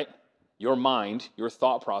 Right? Your mind, your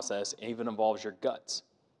thought process, even involves your guts.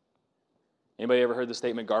 Anybody ever heard the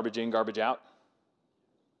statement, garbage in, garbage out?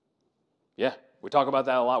 Yeah, we talk about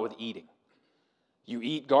that a lot with eating. You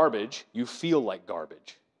eat garbage, you feel like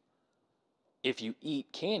garbage. If you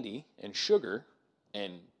eat candy and sugar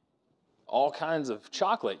and all kinds of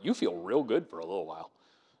chocolate, you feel real good for a little while.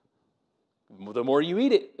 The more you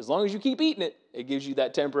eat it, as long as you keep eating it, it gives you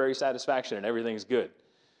that temporary satisfaction and everything's good.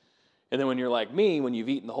 And then when you're like me, when you've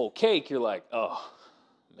eaten the whole cake, you're like, oh,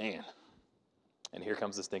 man. And here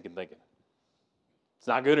comes this thinking. It's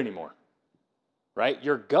not good anymore, right?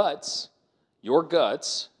 Your guts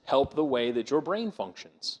help the way that your brain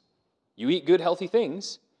functions. You eat good, healthy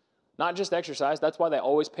things, not just exercise. That's why they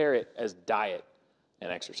always pair it as diet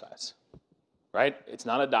and exercise, right? It's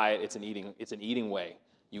not a diet, it's an eating way.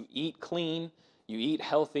 You eat clean, you eat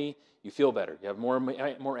healthy, you feel better. You have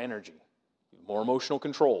more energy, more emotional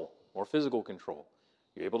control, more physical control.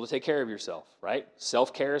 You're able to take care of yourself, right?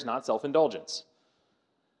 Self-care is not self-indulgence.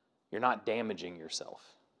 You're not damaging yourself.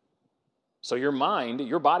 So your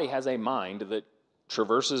body has a mind that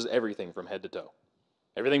traverses everything from head to toe.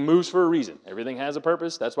 Everything moves for a reason. Everything has a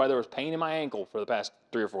purpose. That's why there was pain in my ankle for the past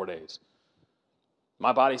 3 or 4 days.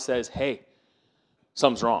 My body says, hey,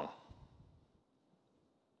 something's wrong.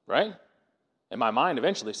 Right? And my mind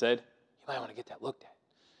eventually said, you might want to get that looked at.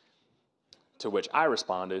 To which I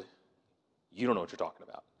responded, you don't know what you're talking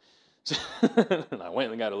about. And I went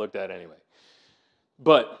and got it looked at anyway.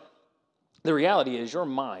 But the reality is your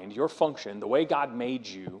mind, your function, the way God made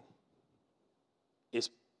you is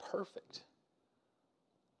perfect.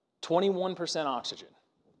 21% oxygen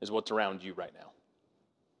is what's around you right now.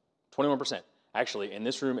 21%. Actually, in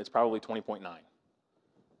this room, it's probably 20.9.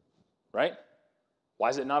 Right? Why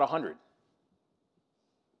is it not 100?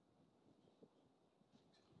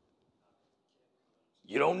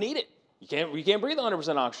 You don't need it. We can't breathe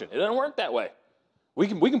 100% oxygen. It doesn't work that way. We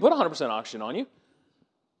can put 100% oxygen on you.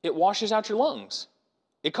 It washes out your lungs.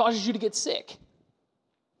 It causes you to get sick.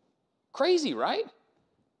 Crazy, right?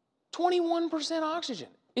 21% oxygen.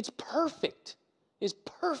 It's perfect. It's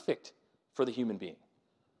perfect for the human being.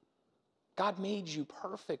 God made you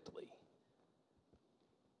perfectly.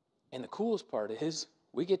 And the coolest part is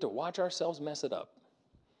we get to watch ourselves mess it up.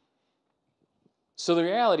 So the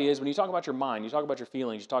reality is when you talk about your mind, you talk about your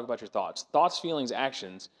feelings, you talk about your thoughts. Thoughts, feelings,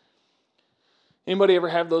 actions. Anybody ever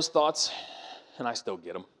have those thoughts? And I still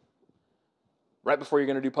get them. Right before you're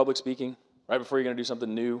going to do public speaking, right before you're going to do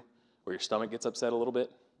something new, where your stomach gets upset a little bit.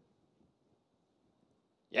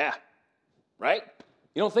 Yeah, right?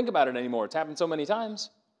 You don't think about it anymore. It's happened so many times.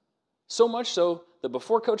 So much so that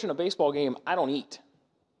before coaching a baseball game, I don't eat.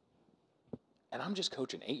 And I'm just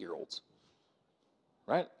coaching 8-year-olds,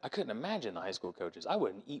 right? I couldn't imagine the high school coaches. I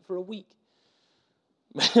wouldn't eat for a week.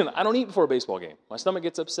 I don't eat before a baseball game. My stomach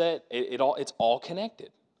gets upset. It's all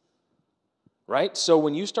connected, right? So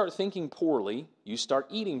when you start thinking poorly, you start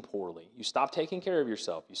eating poorly. You stop taking care of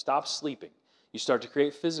yourself. You stop sleeping. You start to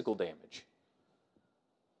create physical damage.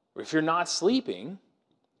 If you're not sleeping,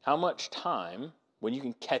 how much time when you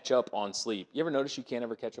can catch up on sleep? You ever notice you can't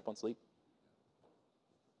ever catch up on sleep?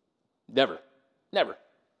 Never. Never.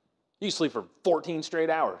 You can sleep for 14 straight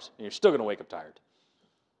hours, and you're still going to wake up tired.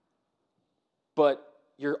 But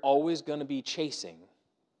you're always going to be chasing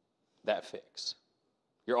that fix.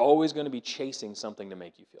 You're always going to be chasing something to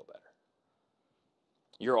make you feel better.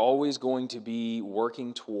 You're always going to be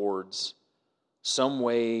working towards some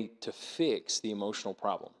way to fix the emotional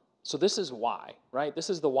problem. So this is why, right? This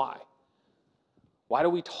is the why. Why do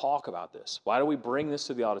we talk about this? Why do we bring this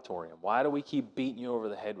to the auditorium? Why do we keep beating you over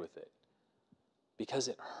the head with it? Because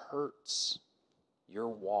it hurts your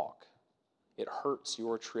walk. It hurts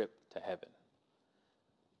your trip to heaven.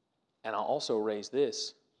 And I'll also raise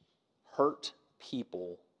this: hurt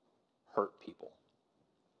people hurt people.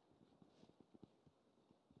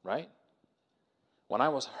 Right? When I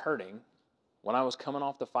was hurting, when I was coming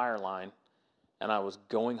off the fire line and I was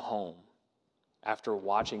going home after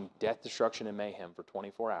watching death, destruction, and mayhem for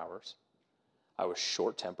 24 hours, I was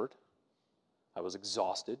short-tempered. I was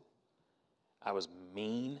exhausted. I was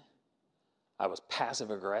mean. I was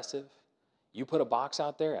passive-aggressive. You put a box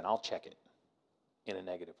out there and I'll check it in a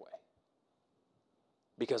negative way.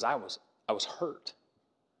 Because I was hurt.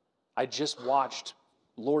 I just watched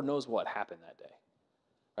Lord knows what happened that day.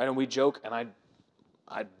 Right? And we joke, and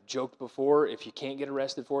I joked before, if you can't get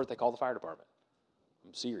arrested for it, they call the fire department.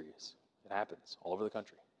 I'm serious. It happens all over the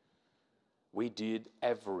country. We did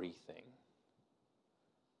everything.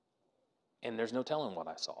 And there's no telling what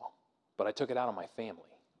I saw. But I took it out on my family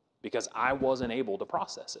because I wasn't able to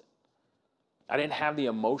process it. I didn't have the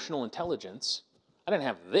emotional intelligence. I didn't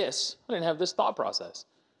have this thought process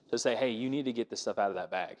to say, hey, you need to get this stuff out of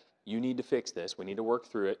that bag. You need to fix this. We need to work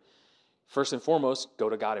through it. First and foremost, go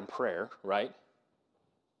to God in prayer, right?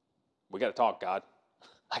 We got to talk, God.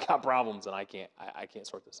 I got problems and I can't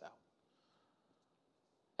sort this out.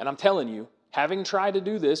 And I'm telling you, having tried to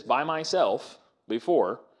do this by myself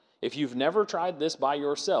before, if you've never tried this by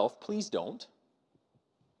yourself, please don't.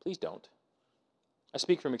 Please don't. I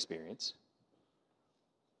speak from experience.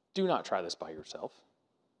 Do not try this by yourself.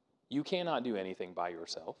 You cannot do anything by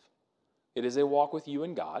yourself. It is a walk with you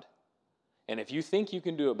and God. And if you think you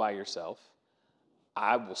can do it by yourself,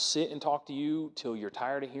 I will sit and talk to you till you're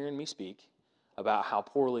tired of hearing me speak about how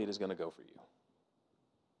poorly it is going to go for you.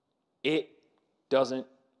 It doesn't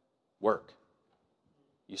work.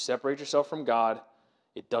 You separate yourself from God,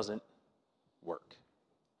 it doesn't work.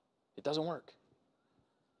 It doesn't work.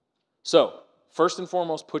 So, first and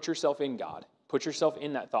foremost, put yourself in God. Put yourself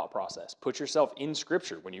in that thought process. Put yourself in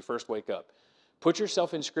Scripture when you first wake up. Put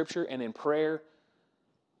yourself in Scripture and in prayer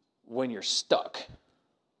when you're stuck.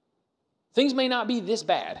 Things may not be this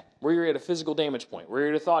bad, where you're at a physical damage point, where you're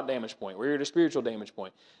at a thought damage point, where you're at a spiritual damage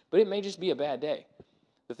point, but it may just be a bad day.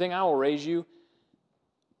 The thing I will raise you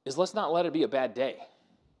is let's not let it be a bad day.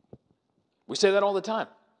 We say that all the time.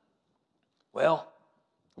 Well,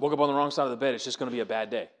 I woke up on the wrong side of the bed, it's just going to be a bad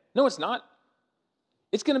day. No, it's not.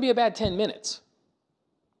 It's going to be a bad 10 minutes.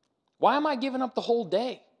 Why am I giving up the whole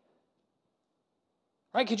day?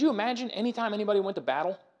 Right? Could you imagine anytime anybody went to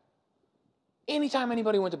battle? Anytime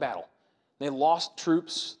anybody went to battle, they lost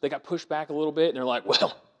troops, they got pushed back a little bit, and they're like,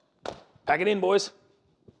 well, pack it in, boys.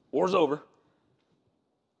 War's over.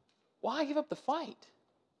 Why give up the fight?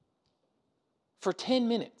 For 10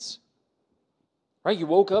 minutes. Right? You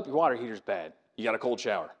woke up, your water heater's bad. You got a cold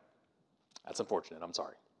shower. That's unfortunate. I'm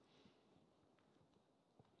sorry.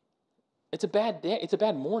 It's a bad day. It's a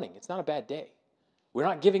bad morning. It's not a bad day. We're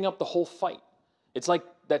not giving up the whole fight. It's like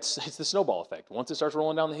it's the snowball effect. Once it starts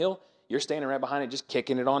rolling down the hill, you're standing right behind it, just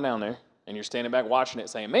kicking it on down there. And you're standing back watching it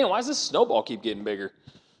saying, man, why does this snowball keep getting bigger?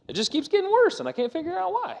 It just keeps getting worse, and I can't figure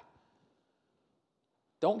out why.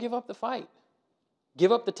 Don't give up the fight.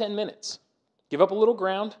 Give up the 10 minutes. Give up a little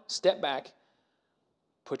ground, step back,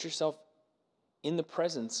 put yourself in the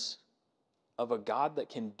presence of a God that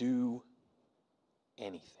can do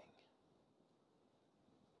anything.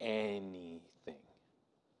 Anything.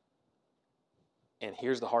 And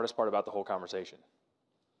here's the hardest part about the whole conversation.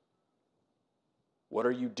 What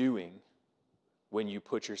are you doing when you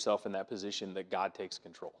put yourself in that position that God takes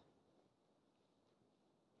control?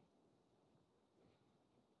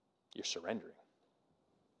 You're surrendering.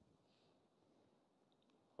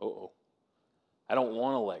 Uh-oh. I don't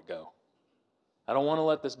want to let go. I don't want to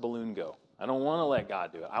let this balloon go. I don't want to let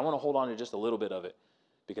God do it. I want to hold on to just a little bit of it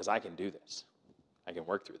because I can do this. I can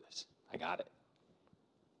work through this. I got it.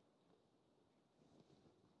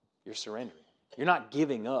 You're surrendering. You're not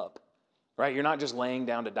giving up, right? You're not just laying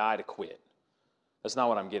down to die to quit. That's not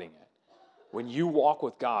what I'm getting at. When you walk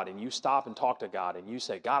with God and you stop and talk to God and you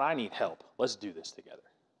say, God, I need help. Let's do this together.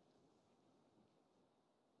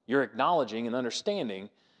 You're acknowledging and understanding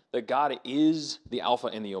that God is the Alpha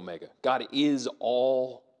and the Omega. God is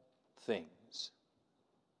all things,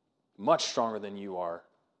 much stronger than you are,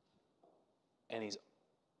 and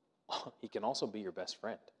he can also be your best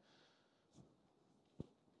friend.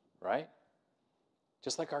 Right?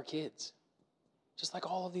 Just like our kids. Just like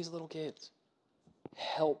all of these little kids.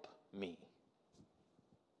 Help me.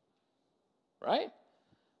 Right?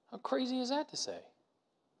 How crazy is that to say?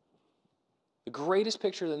 The greatest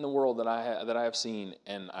picture in the world that I have seen,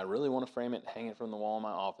 and I really want to frame it and hang it from the wall in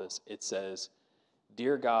my office, it says,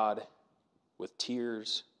 "Dear God, with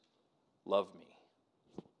tears, love me."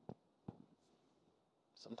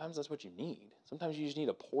 Sometimes that's what you need. Sometimes you just need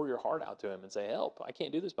to pour your heart out to him and say, help, I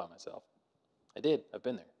can't do this by myself. I did. I've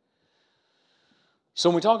been there. So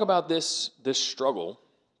when we talk about this struggle,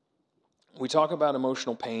 we talk about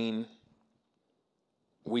emotional pain.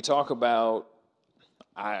 We talk about,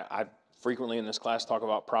 I frequently in this class talk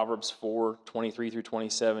about Proverbs 4:23 through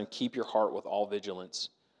 27. Keep your heart with all vigilance,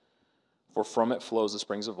 for from it flows the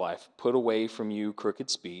springs of life. Put away from you crooked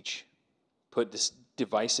speech. Put this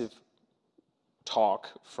divisive talk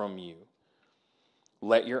from you.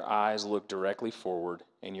 Let your eyes look directly forward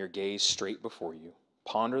and your gaze straight before you.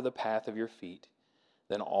 Ponder the path of your feet,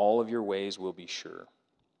 then all of your ways will be sure.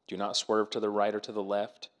 Do not swerve to the right or to the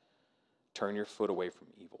left. Turn your foot away from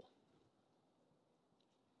evil.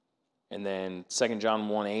 And then 2 John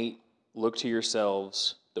 1:8, look to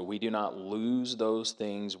yourselves that we do not lose those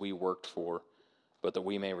things we worked for, but that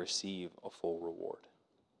we may receive a full reward.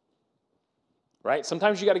 Right?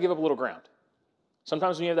 Sometimes you got to give up a little ground.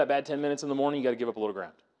 Sometimes when you have that bad 10 minutes in the morning, you got to give up a little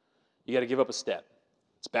ground. You got to give up a step.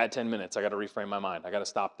 It's bad 10 minutes. I got to reframe my mind. I got to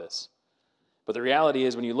stop this. But the reality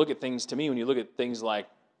is when you look at things, to me, when you look at things like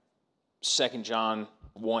 2 John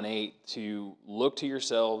 1:8, to look to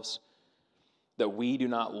yourselves that we do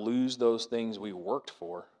not lose those things we worked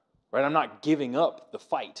for. Right? I'm not giving up the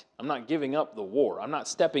fight. I'm not giving up the war. I'm not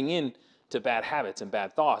stepping in to bad habits and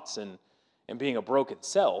bad thoughts and being a broken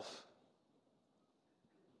self.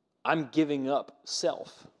 I'm giving up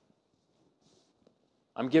self.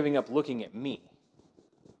 I'm giving up looking at me.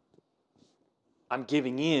 I'm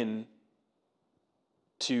giving in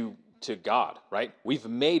to God, right? We've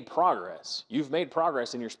made progress. You've made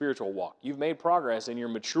progress in your spiritual walk. You've made progress in your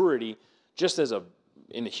maturity just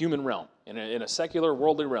in the human realm, in a secular,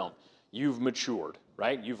 worldly realm. You've matured,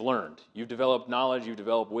 right? You've learned. You've developed knowledge. You've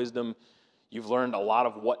developed wisdom. You've learned a lot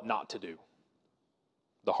of what not to do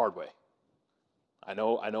the hard way. I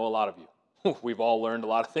know a lot of you. We've all learned a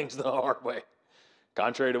lot of things the hard way.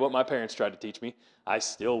 Contrary to what my parents tried to teach me, I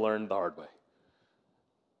still learned the hard way.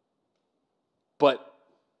 But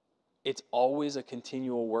it's always a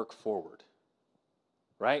continual work forward,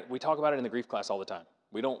 right? We talk about it in the grief class all the time.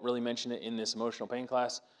 We don't really mention it in this emotional pain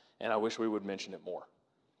class, and I wish we would mention it more.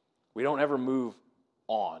 We don't ever move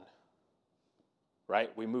on,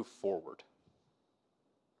 right? We move forward.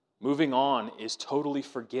 Moving on is totally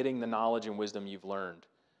forgetting the knowledge and wisdom you've learned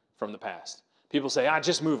from the past. People say,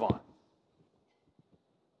 just move on.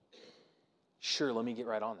 Sure, let me get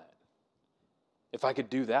right on that. If I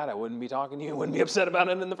could do that, I wouldn't be talking to you, wouldn't be upset about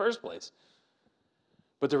it in the first place.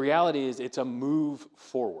 But the reality is it's a move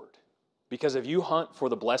forward. Because if you hunt for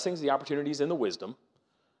the blessings, the opportunities, and the wisdom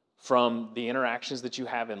from the interactions that you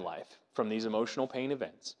have in life, from these emotional pain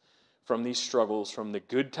events, from these struggles, from the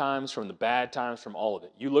good times, from the bad times, from all of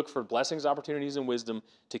it. You look for blessings, opportunities, and wisdom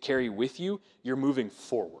to carry with you, you're moving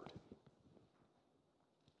forward.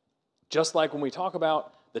 Just like when we talk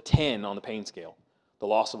about the 10 on the pain scale, the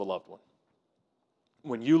loss of a loved one.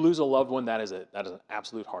 When you lose a loved one, that is an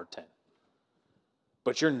absolute hard 10.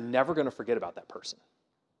 But you're never going to forget about that person.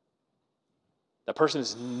 That person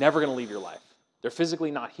is never going to leave your life. They're physically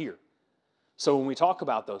not here. So when we talk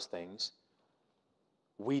about those things,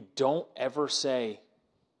 we don't ever say,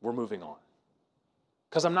 we're moving on.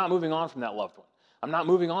 Because I'm not moving on from that loved one. I'm not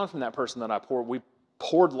moving on from that person that we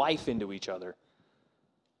poured life into each other.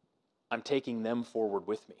 I'm taking them forward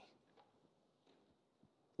with me.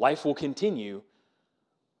 Life will continue,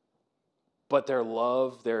 but their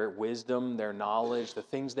love, their wisdom, their knowledge, the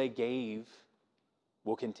things they gave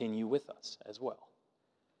will continue with us as well.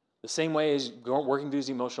 The same way as working through these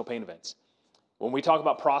emotional pain events. When we talk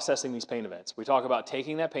about processing these pain events, we talk about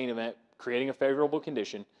taking that pain event, creating a favorable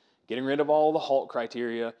condition, getting rid of all the halt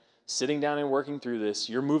criteria, sitting down and working through this.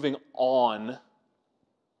 You're moving on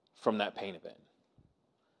from that pain event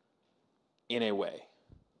in a way.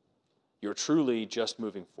 You're truly just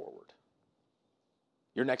moving forward.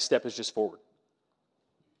 Your next step is just forward.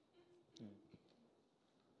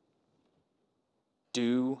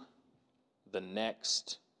 Do the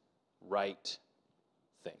next right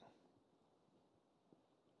thing.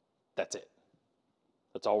 That's it.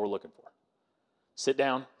 That's all we're looking for. Sit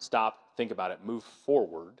down, stop, think about it, move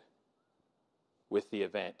forward, with the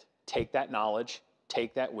event. Take that knowledge,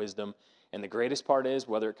 take that wisdom, and the greatest part is,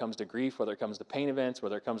 whether it comes to grief, whether it comes to pain events,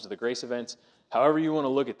 whether it comes to the grace events, however you want to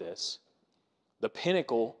look at this, the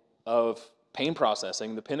pinnacle of pain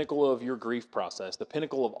processing, the pinnacle of your grief process, the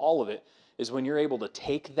pinnacle of all of it is when you're able to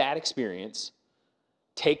take that experience,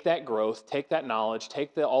 take that growth, take that knowledge,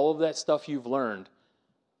 take all of that stuff you've learned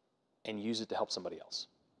and use it to help somebody else.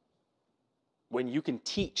 When you can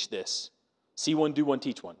teach this, see one, do one,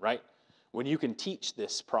 teach one, right? When you can teach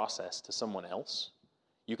this process to someone else,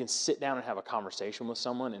 you can sit down and have a conversation with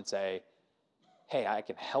someone and say, hey, I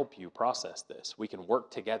can help you process this. We can work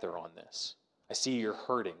together on this. I see you're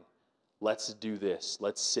hurting. Let's do this.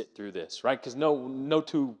 Let's sit through this, right? Because no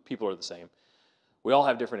two people are the same. We all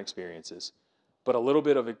have different experiences. But a little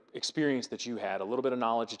bit of experience that you had, a little bit of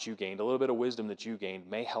knowledge that you gained, a little bit of wisdom that you gained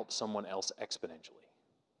may help someone else exponentially.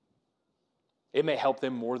 It may help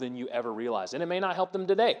them more than you ever realized. And it may not help them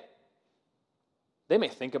today. They may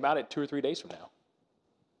think about it 2 or 3 days from now.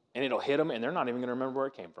 And it'll hit them, and they're not even going to remember where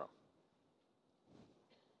it came from.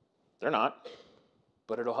 They're not.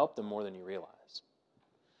 But it'll help them more than you realize.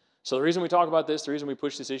 So the reason we talk about this, the reason we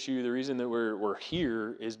push this issue, the reason that we're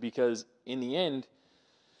here is because in the end,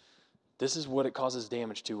 this is what it causes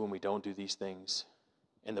damage to when we don't do these things.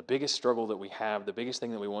 And the biggest struggle that we have, the biggest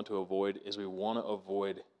thing that we want to avoid is we want to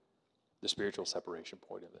avoid the spiritual separation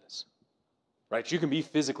point of this. Right? You can be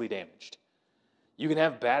physically damaged. You can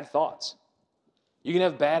have bad thoughts. You can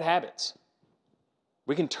have bad habits.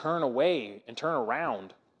 We can turn away and turn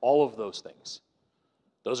around all of those things.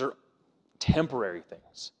 Those are temporary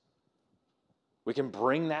things. We can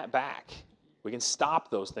bring that back. We can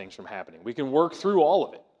stop those things from happening. We can work through all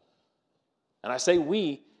of it. And I say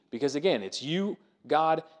we because, again, it's you,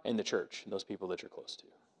 God, and the church, and those people that you're close to.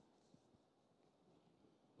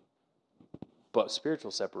 But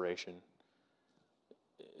spiritual separation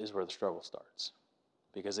is where the struggle starts.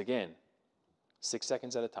 Because, again, 6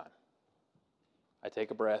 seconds at a time. I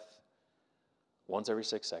take a breath once every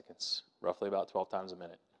 6 seconds, roughly about 12 times a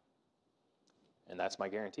minute. And that's my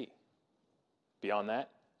guarantee. Beyond that,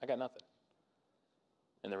 I got nothing.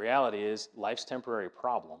 And the reality is, life's temporary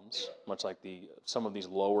problems, much like some of these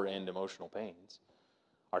lower-end emotional pains,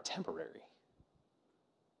 are temporary.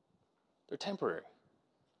 They're temporary.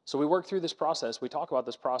 So we work through this process, we talk about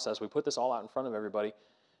this process, we put this all out in front of everybody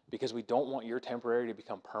because we don't want your temporary to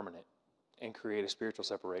become permanent and create a spiritual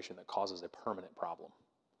separation that causes a permanent problem,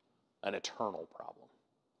 an eternal problem,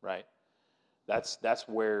 right? That's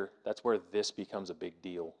where this becomes a big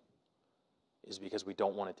deal, is because we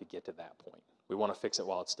don't want it to get to that point. We want to fix it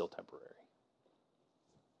while it's still temporary.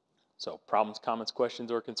 So problems, comments, questions,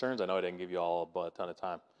 or concerns? I know I didn't give you all a ton of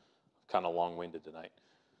time. I'm kind of long-winded tonight.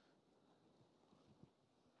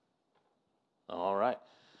 All right.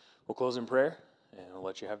 We'll close in prayer, and we'll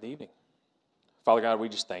let you have the evening. Father God, we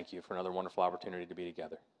just thank you for another wonderful opportunity to be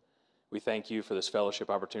together. We thank you for this fellowship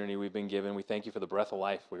opportunity we've been given. We thank you for the breath of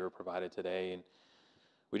life we were provided today, and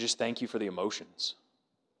we just thank you for the emotions.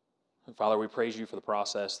 And Father, we praise you for the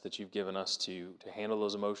process that you've given us to handle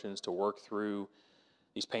those emotions, to work through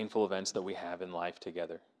these painful events that we have in life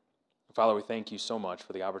together. And Father, we thank you so much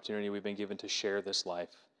for the opportunity we've been given to share this life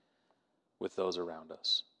with those around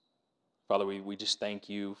us. Father, we just thank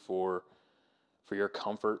you for your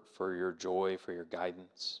comfort, for your joy, for your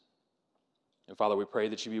guidance. And Father, we pray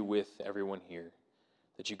that you be with everyone here,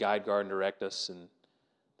 that you guide, guard, and direct us, and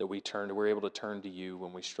that we're able to turn to you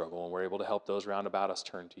when we struggle, and we're able to help those round about us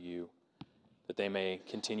turn to you, that they may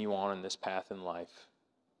continue on in this path in life,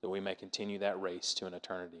 that we may continue that race to an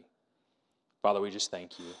eternity. Father, we just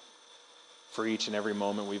thank you for each and every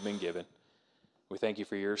moment we've been given. We thank you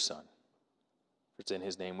for your Son. It's in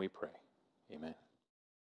his name we pray. Amen.